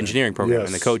engineering program. The engineering program. Yes.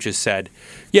 And the coaches said,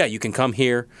 yeah, you can come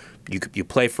here. You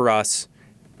play for us.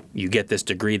 You get this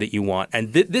degree that you want.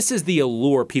 And this is the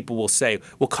allure. People will say,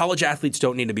 well, college athletes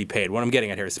don't need to be paid. What I'm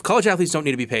getting at here is college athletes don't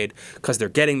need to be paid because they're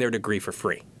getting their degree for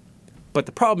free. But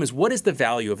the problem is, what is the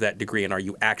value of that degree, and are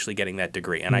you actually getting that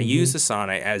degree? And I use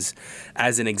Asane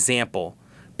as an example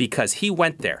because he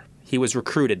went there. He was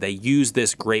recruited. They used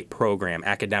this great program,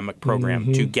 academic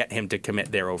program, to get him to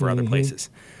commit there over other places.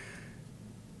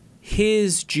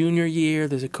 His junior year,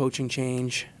 there's a coaching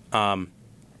change.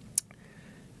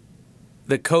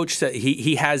 The coach said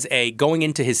he has going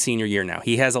into his senior year now,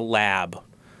 he has a lab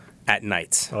at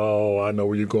nights. Oh, I know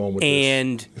where you're going with this.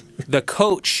 And the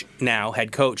coach now,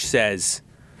 head coach, says,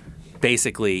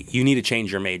 basically, you need to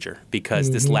change your major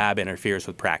because this lab interferes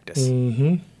with practice.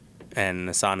 And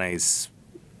Asane's,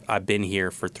 I've been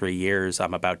here for 3 years.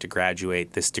 I'm about to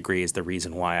graduate. This degree is the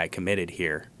reason why I committed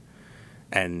here.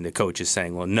 And the coach is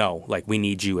saying, well, no, like we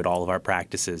need you at all of our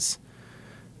practices.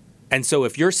 And so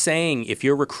if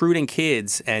you're recruiting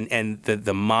kids and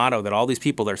the motto that all these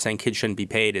people that are saying kids shouldn't be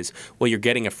paid is, well, you're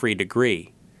getting a free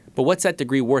degree. But what's that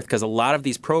degree worth? Because a lot of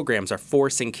these programs are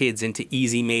forcing kids into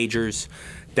easy majors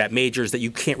that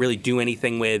you can't really do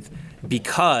anything with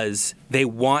because they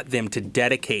want them to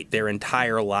dedicate their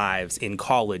entire lives in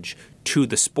college to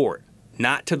the sport,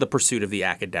 not to the pursuit of the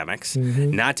academics,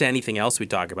 not to anything else we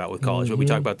talk about with college, but we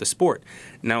talk about the sport.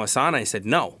 Now, Asane said,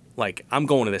 no. Like, I'm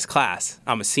going to this class.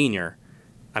 I'm a senior.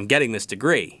 I'm getting this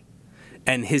degree.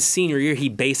 And his senior year, he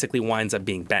basically winds up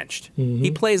being benched.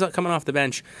 He plays coming off the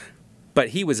bench, but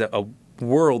he was a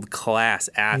world-class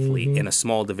athlete in a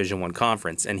small Division I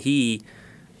conference. And he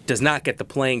does not get the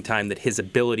playing time that his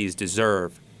abilities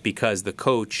deserve because the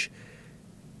coach,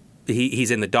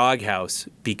 he's in the doghouse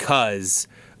because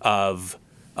of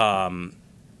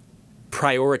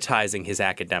prioritizing his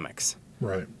academics.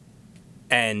 Right.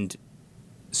 And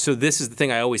so this is the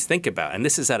thing I always think about, and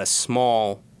this is at a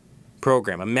small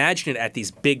program. Imagine it at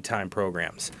these big-time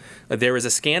programs. There was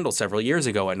a scandal several years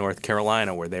ago at North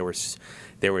Carolina where there was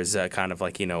kind of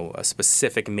like, a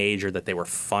specific major that they were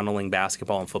funneling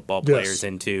basketball and football players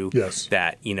into. Yes.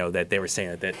 That, that they were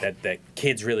saying that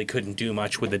kids really couldn't do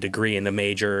much with a degree in the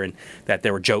major and that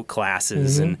there were joke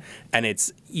classes. And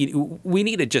it's, we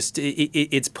need to just,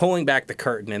 it's pulling back the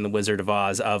curtain in The Wizard of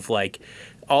Oz of like,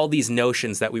 all these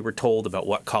notions that we were told about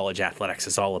what college athletics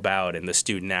is all about and the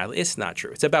student athlete. It's not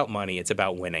true. It's about money. It's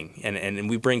about winning. And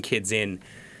we bring kids in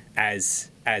as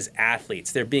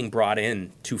athletes. They're being brought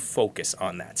in to focus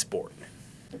on that sport.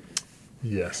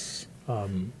 Yes.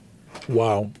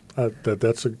 Wow.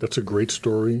 That's a great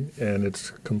story, and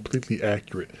it's completely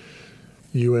accurate.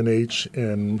 UNH,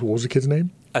 and what was the kid's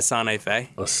name? Asane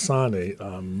Faye. Asane.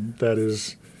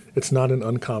 It's not an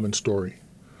uncommon story.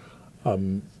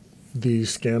 The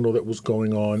scandal that was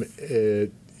going on at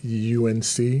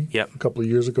UNC a couple of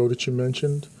years ago that you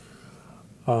mentioned,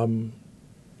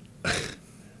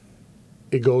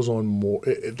 it goes on more.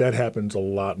 That happens a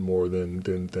lot more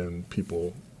than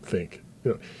people think.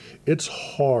 It's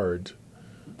hard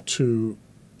to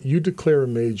you declare a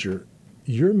major.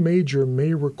 Your major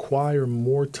may require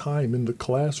more time in the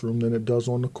classroom than it does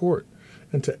on the court.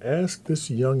 And to ask this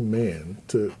young man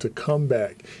to come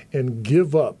back and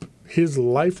give up his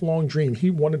lifelong dream, he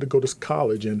wanted to go to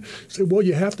college, and say, well,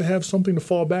 you have to have something to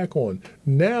fall back on.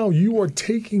 Now you are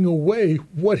taking away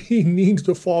what he needs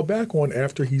to fall back on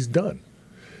after he's done.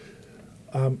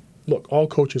 Look, all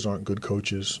coaches aren't good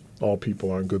coaches. All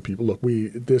people aren't good people. Look,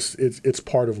 it's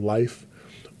part of life,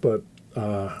 but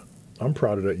I'm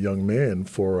proud of that young man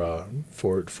for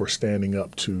standing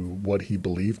up to what he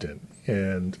believed in.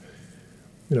 And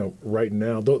right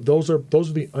now, those are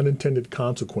the unintended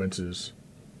consequences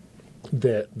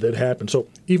that happen. So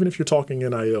even if you're talking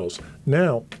NILs,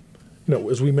 now,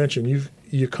 as we mentioned,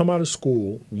 you come out of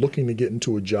school looking to get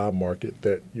into a job market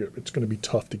that it's going to be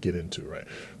tough to get into, right?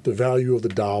 The value of the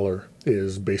dollar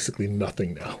is basically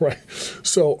nothing now, right?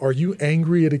 So are you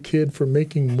angry at a kid for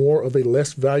making more of a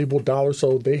less valuable dollar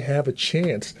so they have a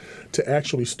chance to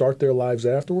actually start their lives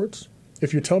afterwards?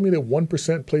 If you tell me that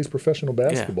 1% plays professional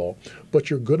basketball, but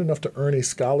you're good enough to earn a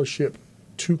scholarship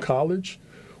to college,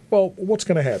 well, what's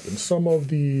going to happen? Some of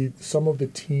the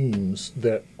teams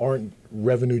that aren't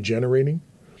revenue generating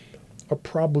are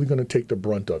probably going to take the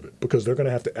brunt of it because they're going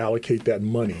to have to allocate that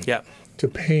money to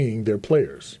paying their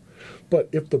players. But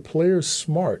if the player's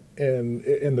smart and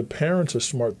the parents are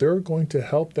smart, they're going to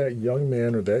help that young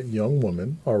man or that young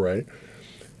woman, all right,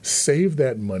 save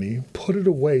that money, put it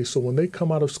away, so when they come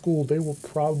out of school, they will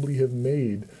probably have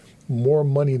made more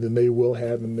money than they will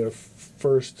have in their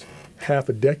first half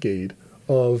a decade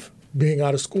of being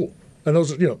out of school. And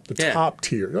those are, the top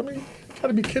tier. I mean, you got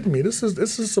to be kidding me. This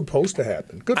is supposed to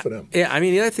happen. Good for them. Yeah, I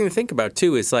mean, the other thing to think about,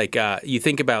 too, is like you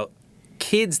think about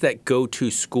kids that go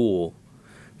to school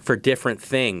for different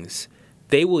things.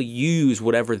 They will use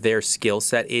whatever their skill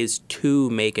set is to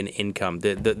make an income.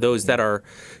 Those that are,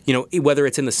 whether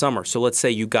it's in the summer. So let's say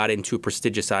you got into a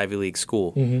prestigious Ivy League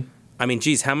school. Mm-hmm. I mean,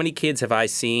 geez, how many kids have I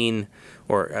seen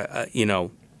or,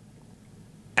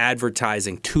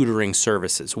 advertising tutoring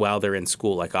services while they're in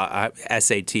school, like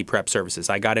SAT prep services.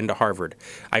 I got into Harvard.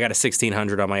 I got a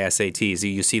 1600 on my SATs.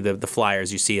 You see the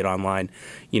flyers. You see it online.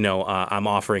 I'm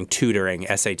offering tutoring,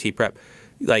 SAT prep.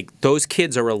 Like those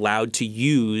kids are allowed to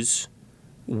use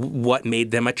what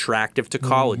made them attractive to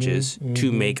colleges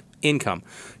to make income.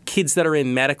 Kids that are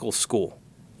in medical school,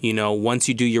 once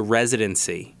you do your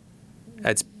residency,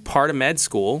 that's part of med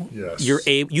school. Yes.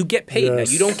 You get paid. Yes.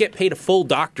 Now, you don't get paid a full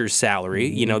doctor's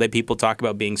salary, that people talk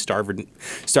about being starving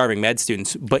med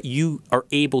students, but you are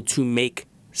able to make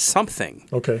something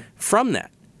from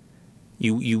that.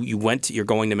 You're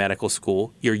going to medical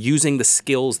school. You're using the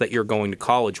skills that you're going to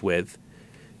college with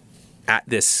at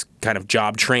this kind of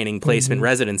job training placement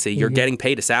residency. You're getting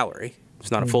paid a salary.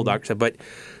 It's not a full doctor's salary. But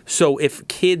so if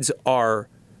kids are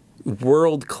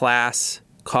world-class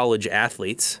college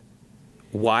athletes,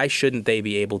 why shouldn't they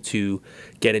be able to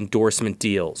get endorsement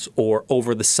deals or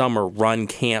over the summer run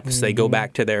camps? They go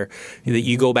back to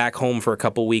you go back home for a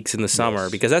couple weeks in the summer,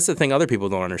 because that's the thing other people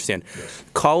don't understand. Yes.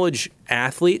 College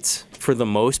athletes, for the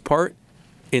most part,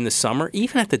 in the summer,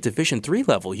 even at the Division III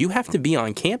level, you have to be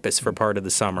on campus for part of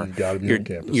the summer. You got to be on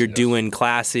campus. You're doing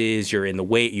classes, you're in the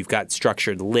weight, you've got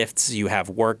structured lifts, you have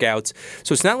workouts.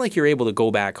 So it's not like you're able to go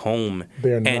back home.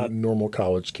 They're not normal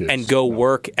college kids. And go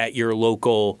work at your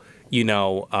local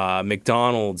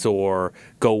McDonald's, or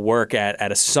go work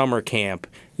at a summer camp,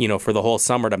 for the whole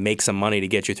summer to make some money to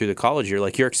get you through the college year.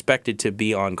 Like, you're expected to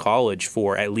be on college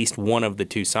for at least one of the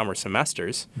 2 summer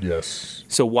semesters. Yes.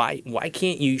 So why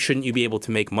shouldn't you be able to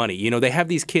make money? They have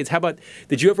these kids. How about,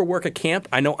 did you ever work a camp?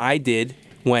 I know I did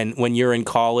when you're in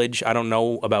college. I don't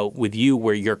know about with you,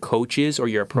 where your coaches or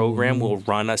your program will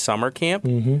run a summer camp.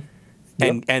 Mm-hmm.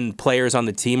 And players on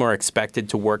the team are expected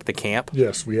to work the camp?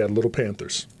 Yes, we had Little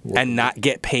Panthers. And not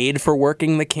get paid for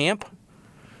working the camp?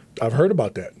 I've heard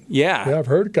about that. Yeah. I've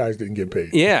heard guys didn't get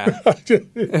paid. Yeah.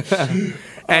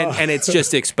 and it's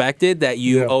just expected that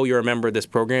you're a member of this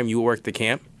program, you work the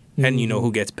camp, and you know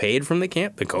who gets paid from the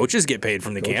camp? The coaches get paid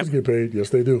from the camp. Coaches get paid. Yes,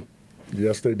 they do.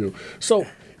 Yes, they do. So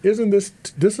isn't this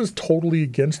is totally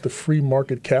against the free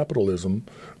market capitalism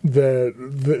that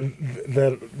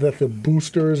the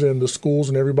boosters and the schools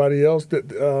and everybody else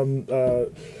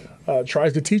that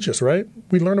tries to teach us, right?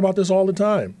 We learn about this all the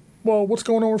time. Well, what's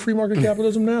going on with free market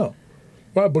capitalism now?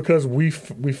 Well, because we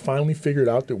finally figured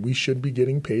out that we should be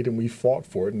getting paid, and we fought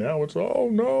for it. Now it's,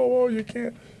 you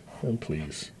can't. And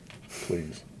please.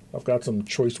 I've got some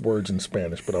choice words in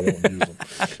Spanish, but I won't use them.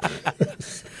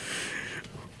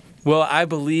 Well, I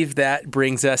believe that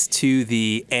brings us to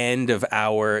the end of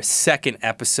our second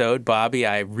episode. Bobby,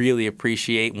 I really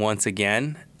appreciate once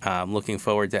again. I'm looking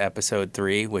forward to episode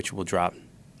 3, which will drop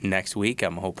next week.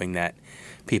 I'm hoping that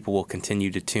people will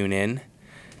continue to tune in.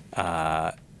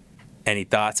 Any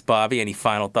thoughts, Bobby? Any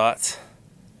final thoughts?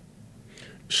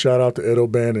 Shout out to Ed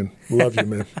O'Bannon. Love you,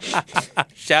 man.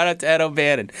 Shout out to Ed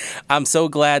O'Bannon. I'm so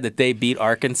glad that they beat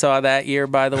Arkansas that year,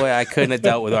 by the way. I couldn't have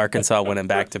dealt with Arkansas winning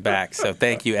back-to-back. So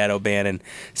thank you, Ed O'Bannon.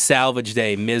 Salvage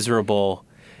day, miserable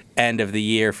end of the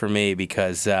year for me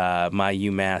because my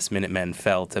UMass Minutemen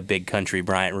fell to Big Country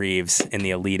Bryant Reeves in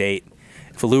the Elite Eight.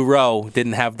 If Lou Rowe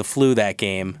didn't have the flu that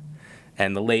game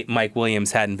and the late Mike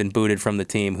Williams hadn't been booted from the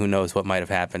team, who knows what might have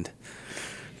happened.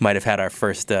 Might have had our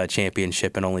first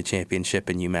championship and only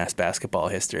championship in UMass basketball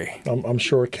history. I'm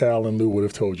sure Cal and Lou would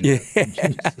have told you.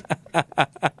 Yeah.